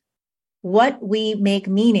is what we make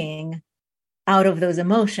meaning out of those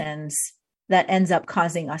emotions that ends up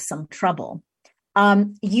causing us some trouble.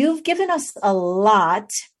 You've given us a lot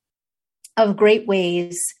of great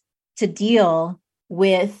ways to deal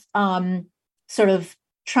with sort of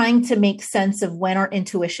trying to make sense of when our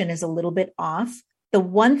intuition is a little bit off. The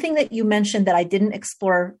one thing that you mentioned that I didn't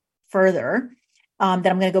explore further, that I'm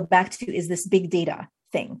going to go back to, is this big data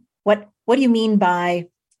thing. What do you mean by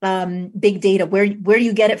big data? Where do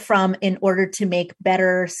you get it from in order to make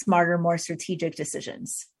better, smarter, more strategic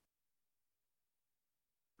decisions?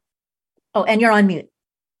 Oh, and you're on mute.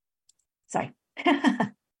 Sorry.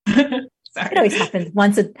 Sorry. It always happens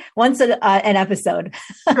once an episode.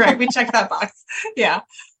 Right. We checked that box. Yeah.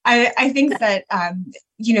 I think that,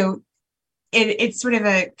 it's sort of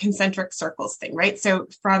a concentric circles thing, right? So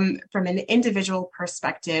from an individual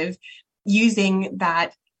perspective, using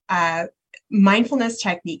that mindfulness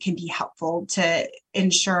technique can be helpful to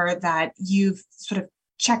ensure that you've sort of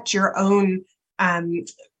checked your own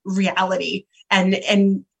reality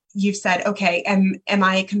and you've said, okay, am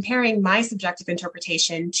I comparing my subjective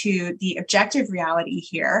interpretation to the objective reality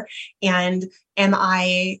here? And am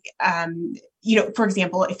I, for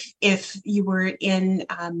example, if you were in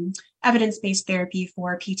evidence-based therapy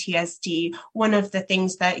for PTSD, one of the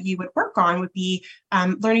things that you would work on would be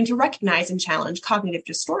learning to recognize and challenge cognitive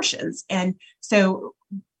distortions. And so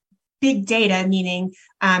big data, meaning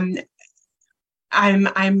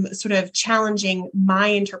I'm sort of challenging my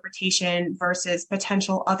interpretation versus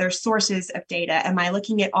potential other sources of data. Am I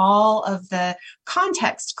looking at all of the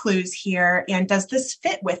context clues here? And does this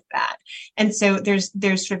fit with that? And so there's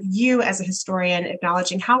sort of you as a historian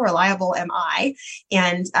acknowledging how reliable am I?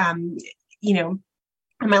 And, am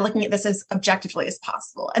I looking at this as objectively as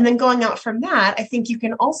possible? And then going out from that, I think you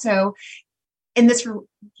can also, and this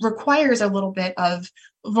requires a little bit of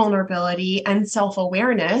vulnerability and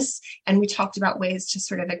self-awareness. And we talked about ways to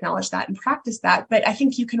sort of acknowledge that and practice that. But I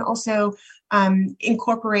think you can also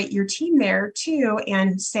incorporate your team there too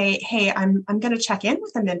and say, hey, I'm going to check in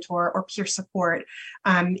with a mentor or peer support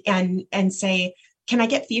and say, can I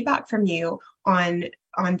get feedback from you on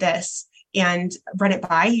this? and run it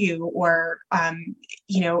by you, or,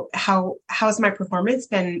 how's my performance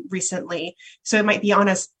been recently? So it might be on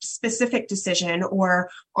a specific decision or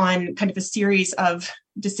on kind of a series of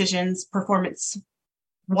decisions, performance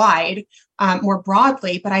wide, more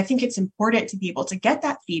broadly. But I think it's important to be able to get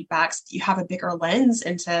that feedback so that you have a bigger lens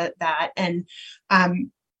into that. And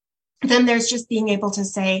then there's just being able to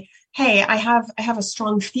say, hey, I have a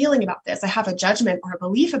strong feeling about this. I have a judgment or a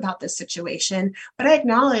belief about this situation, but I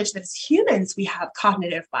acknowledge that as humans, we have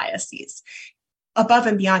cognitive biases above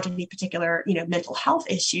and beyond any particular, mental health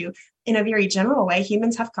issue. In a very general way,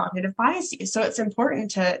 humans have cognitive biases. So it's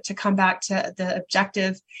important to come back to the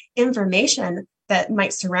objective information that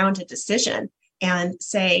might surround a decision and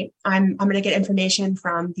say, I'm going to get information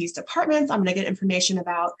from these departments. I'm going to get information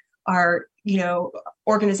about our,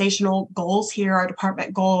 organizational goals here, our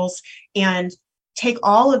department goals, and take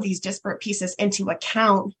all of these disparate pieces into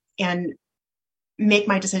account and make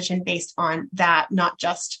my decision based on that, not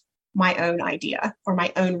just my own idea or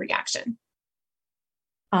my own reaction.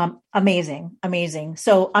 Amazing.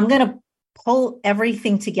 So I'm going to pull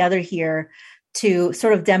everything together here to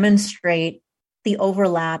sort of demonstrate the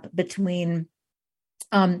overlap between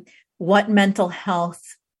what mental health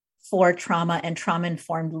for trauma and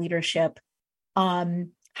trauma-informed leadership,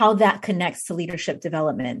 how that connects to leadership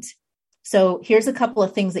development. So here's a couple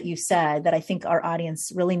of things that you said that I think our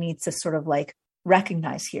audience really needs to sort of like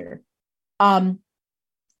recognize here.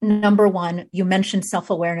 Number one, you mentioned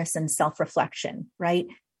self-awareness and self-reflection, right?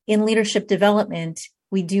 In leadership development,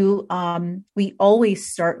 we always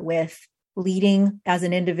start with leading as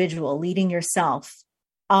an individual, leading yourself,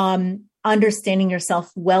 understanding yourself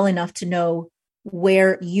well enough to know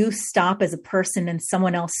where you stop as a person and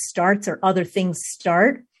someone else starts or other things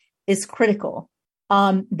start is critical.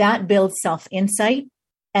 That builds self-insight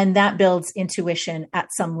and that builds intuition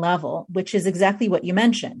at some level, which is exactly what you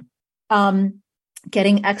mentioned.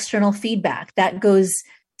 Getting external feedback, that goes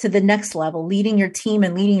to the next level. Leading your team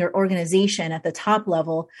and leading your organization at the top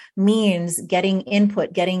level means getting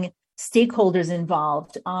input, getting stakeholders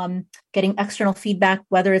involved, getting external feedback,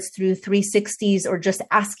 whether it's through 360s or just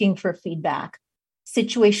asking for feedback.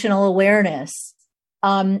 Situational awareness,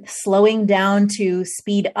 slowing down to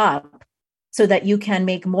speed up so that you can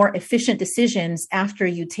make more efficient decisions after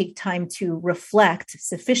you take time to reflect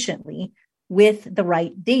sufficiently with the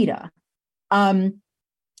right data. And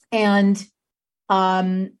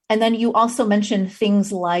then you also mentioned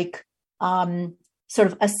things like sort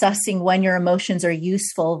of assessing when your emotions are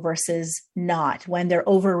useful versus not, when they're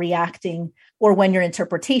overreacting, or when your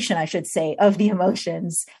interpretation, I should say, of the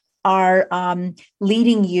emotions are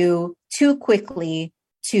leading you too quickly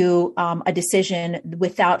to a decision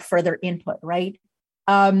without further input, right?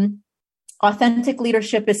 Authentic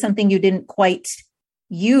leadership is something you didn't quite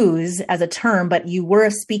use as a term, but you were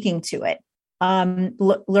speaking to it.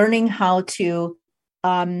 Learning how to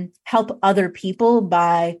help other people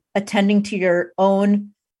by attending to your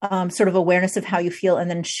own sort of awareness of how you feel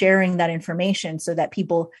and then sharing that information so that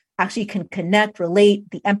people actually can connect, relate,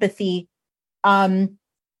 the empathy. And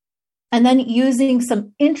then using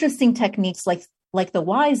some interesting techniques like the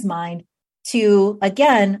wise mind to,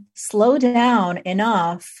 again, slow down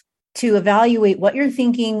enough to evaluate what you're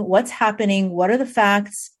thinking, what's happening, what are the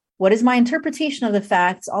facts, what is my interpretation of the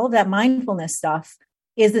facts. All of that mindfulness stuff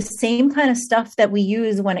is the same kind of stuff that we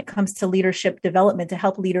use when it comes to leadership development to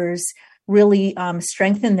help leaders really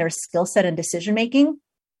strengthen their skill set and decision-making.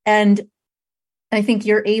 And I think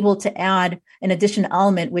you're able to add an additional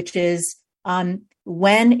element, which is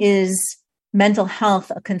when is mental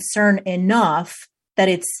health a concern enough that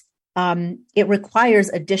it requires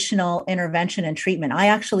additional intervention and treatment. I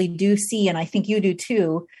actually do see, and I think you do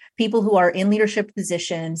too, people who are in leadership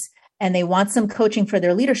positions and they want some coaching for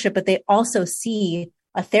their leadership, but they also see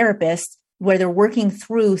a therapist where they're working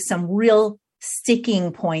through some real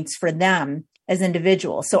sticking points for them as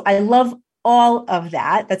individuals. So I love all of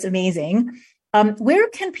that. That's amazing. Where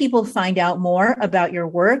can people find out more about your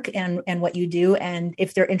work and what you do, and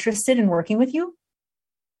if they're interested in working with you?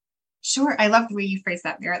 Sure. I love the way you phrase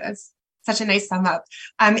that, Vera. That's such a nice sum up.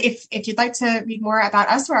 If you'd like to read more about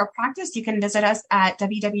us or our practice, you can visit us at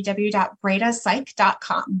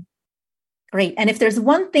www.bredapsych.com. Great. And if there's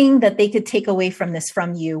one thing that they could take away from this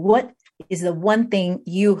from you, what is the one thing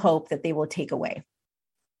you hope that they will take away?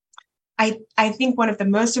 I think one of the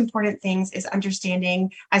most important things is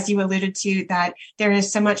understanding, as you alluded to, that there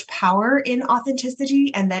is so much power in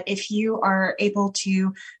authenticity, and that if you are able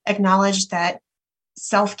to acknowledge that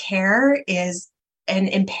self-care is an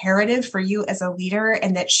imperative for you as a leader,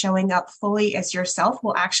 and that showing up fully as yourself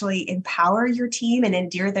will actually empower your team and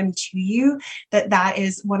endear them to you, that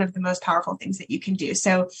is one of the most powerful things that you can do.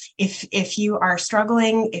 So if you are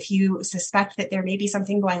struggling, if you suspect that there may be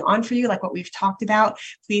something going on for you, like what we've talked about,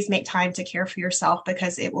 please make time to care for yourself,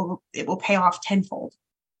 because it will pay off tenfold.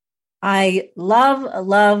 I love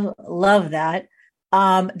that.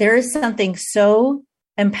 There is something so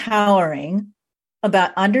empowering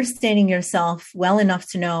about understanding yourself well enough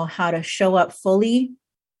to know how to show up fully,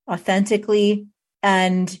 authentically,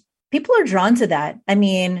 and people are drawn to that. I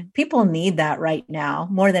mean, people need that right now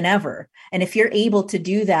more than ever. And if you're able to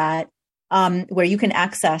do that, where you can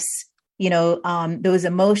access, those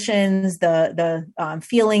emotions, the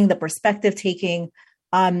feeling, the perspective taking,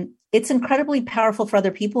 it's incredibly powerful for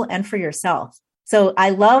other people and for yourself. So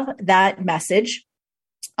I love that message.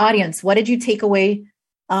 Audience, what did you take away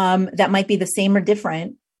that might be the same or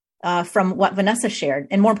different from what Vanessa shared?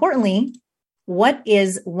 And more importantly, what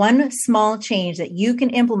is one small change that you can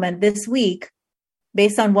implement this week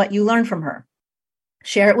based on what you learned from her?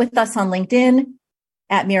 Share it with us on LinkedIn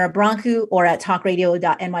at Mira Brancu or at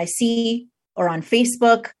talkradio.nyc or on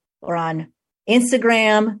Facebook or on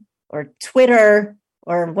Instagram or Twitter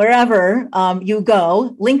or wherever you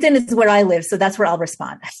go. LinkedIn is where I live, so that's where I'll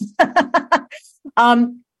respond.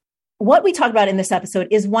 What we talk about in this episode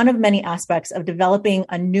is one of many aspects of developing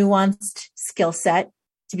a nuanced skill set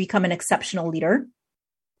to become an exceptional leader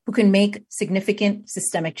who can make significant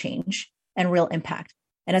systemic change and real impact.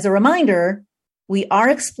 And as a reminder, we are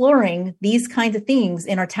exploring these kinds of things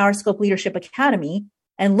in our Tower Scope Leadership Academy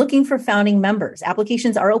and looking for founding members.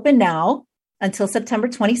 Applications are open now until September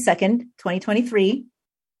 22nd, 2023.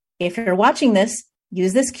 If you're watching this,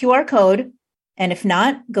 use this QR code. And if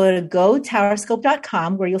not, go to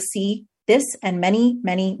gotowerscope.com where you'll see this and many,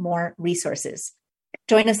 many more resources.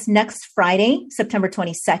 Join us next Friday, September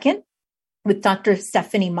 22nd, with Dr.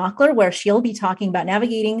 Stephanie Mockler, where she'll be talking about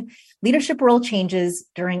navigating leadership role changes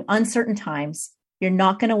during uncertain times. You're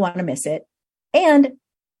not going to want to miss it. And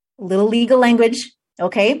a little legal language,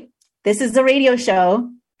 okay? This is a radio show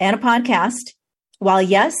and a podcast. While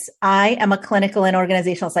yes, I am a clinical and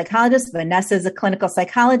organizational psychologist, Vanessa is a clinical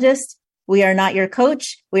psychologist. We are not your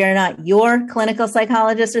coach. We are not your clinical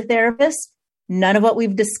psychologist or therapist. None of what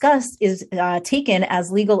we've discussed is taken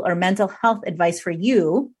as legal or mental health advice for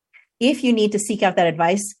you. If you need to seek out that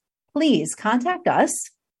advice, please contact us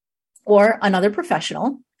or another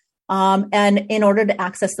professional. And in order to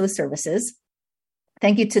access those services,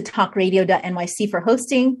 thank you to talkradio.nyc for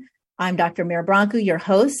hosting. I'm Dr. Mira Brancu, your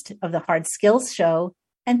host of the Hard Skills Show.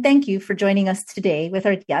 And thank you for joining us today with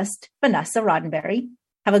our guest, Vanessa Roddenberry.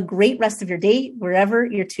 Have a great rest of your day, wherever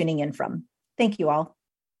you're tuning in from. Thank you all.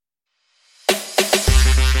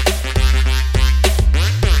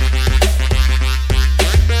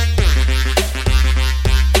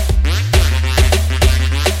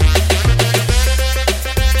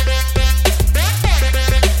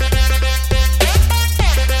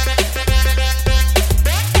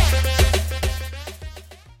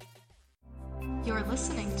 You're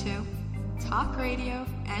listening to Talk Radio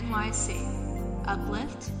NYC.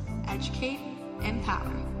 Uplift, educate,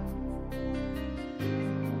 empower.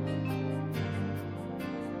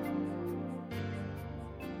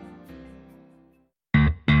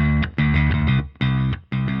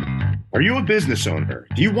 Are you a business owner?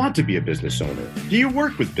 Do you want to be a business owner? Do you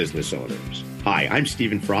work with business owners? Hi, I'm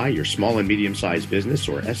Stephen Fry, your small and medium-sized business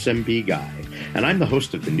or SMB guy, and I'm the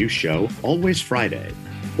host of the new show, Always Friday.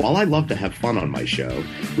 While I love to have fun on my show,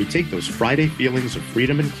 we take those Friday feelings of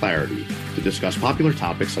freedom and clarity to discuss popular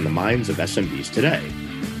topics on the minds of SMBs today.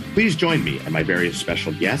 Please join me and my various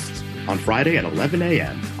special guests on Friday at 11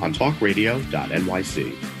 a.m. on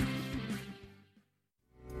talkradio.nyc.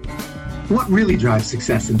 What really drives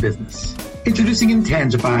success in business? Introducing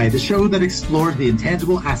Intangify, the show that explores the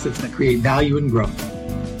intangible assets that create value and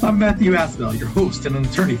growth. I'm Matthew Asbell, your host and an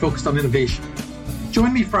attorney focused on innovation.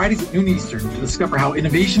 Join me Fridays at noon Eastern to discover how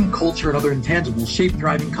innovation, culture, and other intangibles shape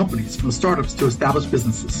thriving companies from startups to established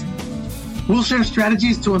businesses. We'll share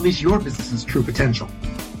strategies to unleash your business's true potential.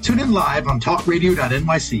 Tune in live on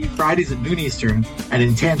talkradio.nyc Fridays at noon Eastern and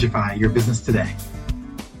Intangify your business today.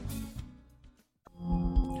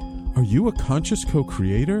 Are you a conscious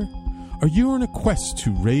co-creator? Are you on a quest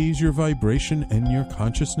to raise your vibration and your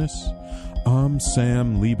consciousness? I'm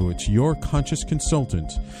Sam Leibowitz, your conscious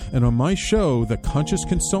consultant, and on my show, The Conscious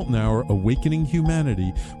Consultant Hour, Awakening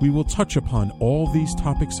Humanity, we will touch upon all these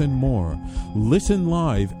topics and more. Listen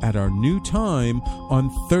live at our new time on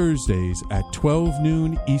Thursdays at 12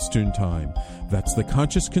 noon Eastern Time. That's The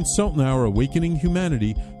Conscious Consultant Hour, Awakening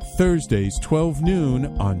Humanity, Thursdays, 12 noon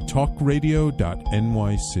on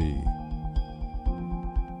talkradio.nyc.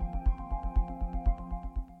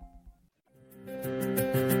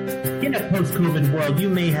 In a post-COVID world, you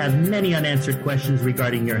may have many unanswered questions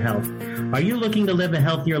regarding your health. Are you looking to live a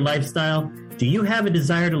healthier lifestyle? Do you have a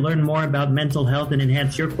desire to learn more about mental health and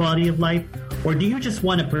enhance your quality of life? Or do you just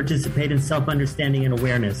want to participate in self-understanding and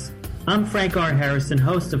awareness? I'm Frank R. Harrison,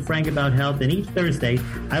 host of Frank About Health, and each Thursday,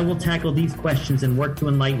 I will tackle these questions and work to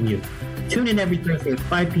enlighten you. Tune in every Thursday at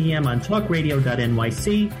 5 p.m. on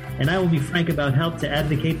talkradio.nyc, and I will be Frank About Health to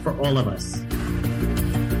advocate for all of us.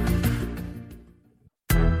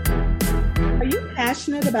 Are you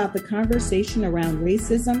passionate about the conversation around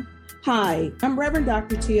racism? Hi, I'm Reverend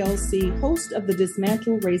Dr. TLC, host of the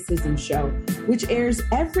Dismantle Racism Show, which airs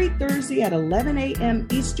every Thursday at 11 a.m.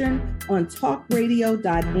 Eastern on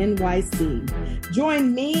talkradio.nyc.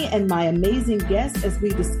 Join me and my amazing guests as we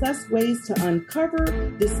discuss ways to uncover,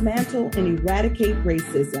 dismantle, and eradicate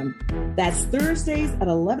racism. That's Thursdays at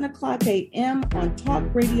 11 o'clock a.m. on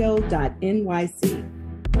talkradio.nyc.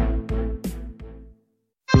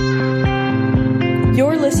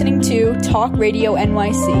 You're listening to Talk Radio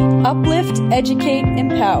NYC. Uplift, educate,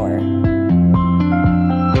 empower.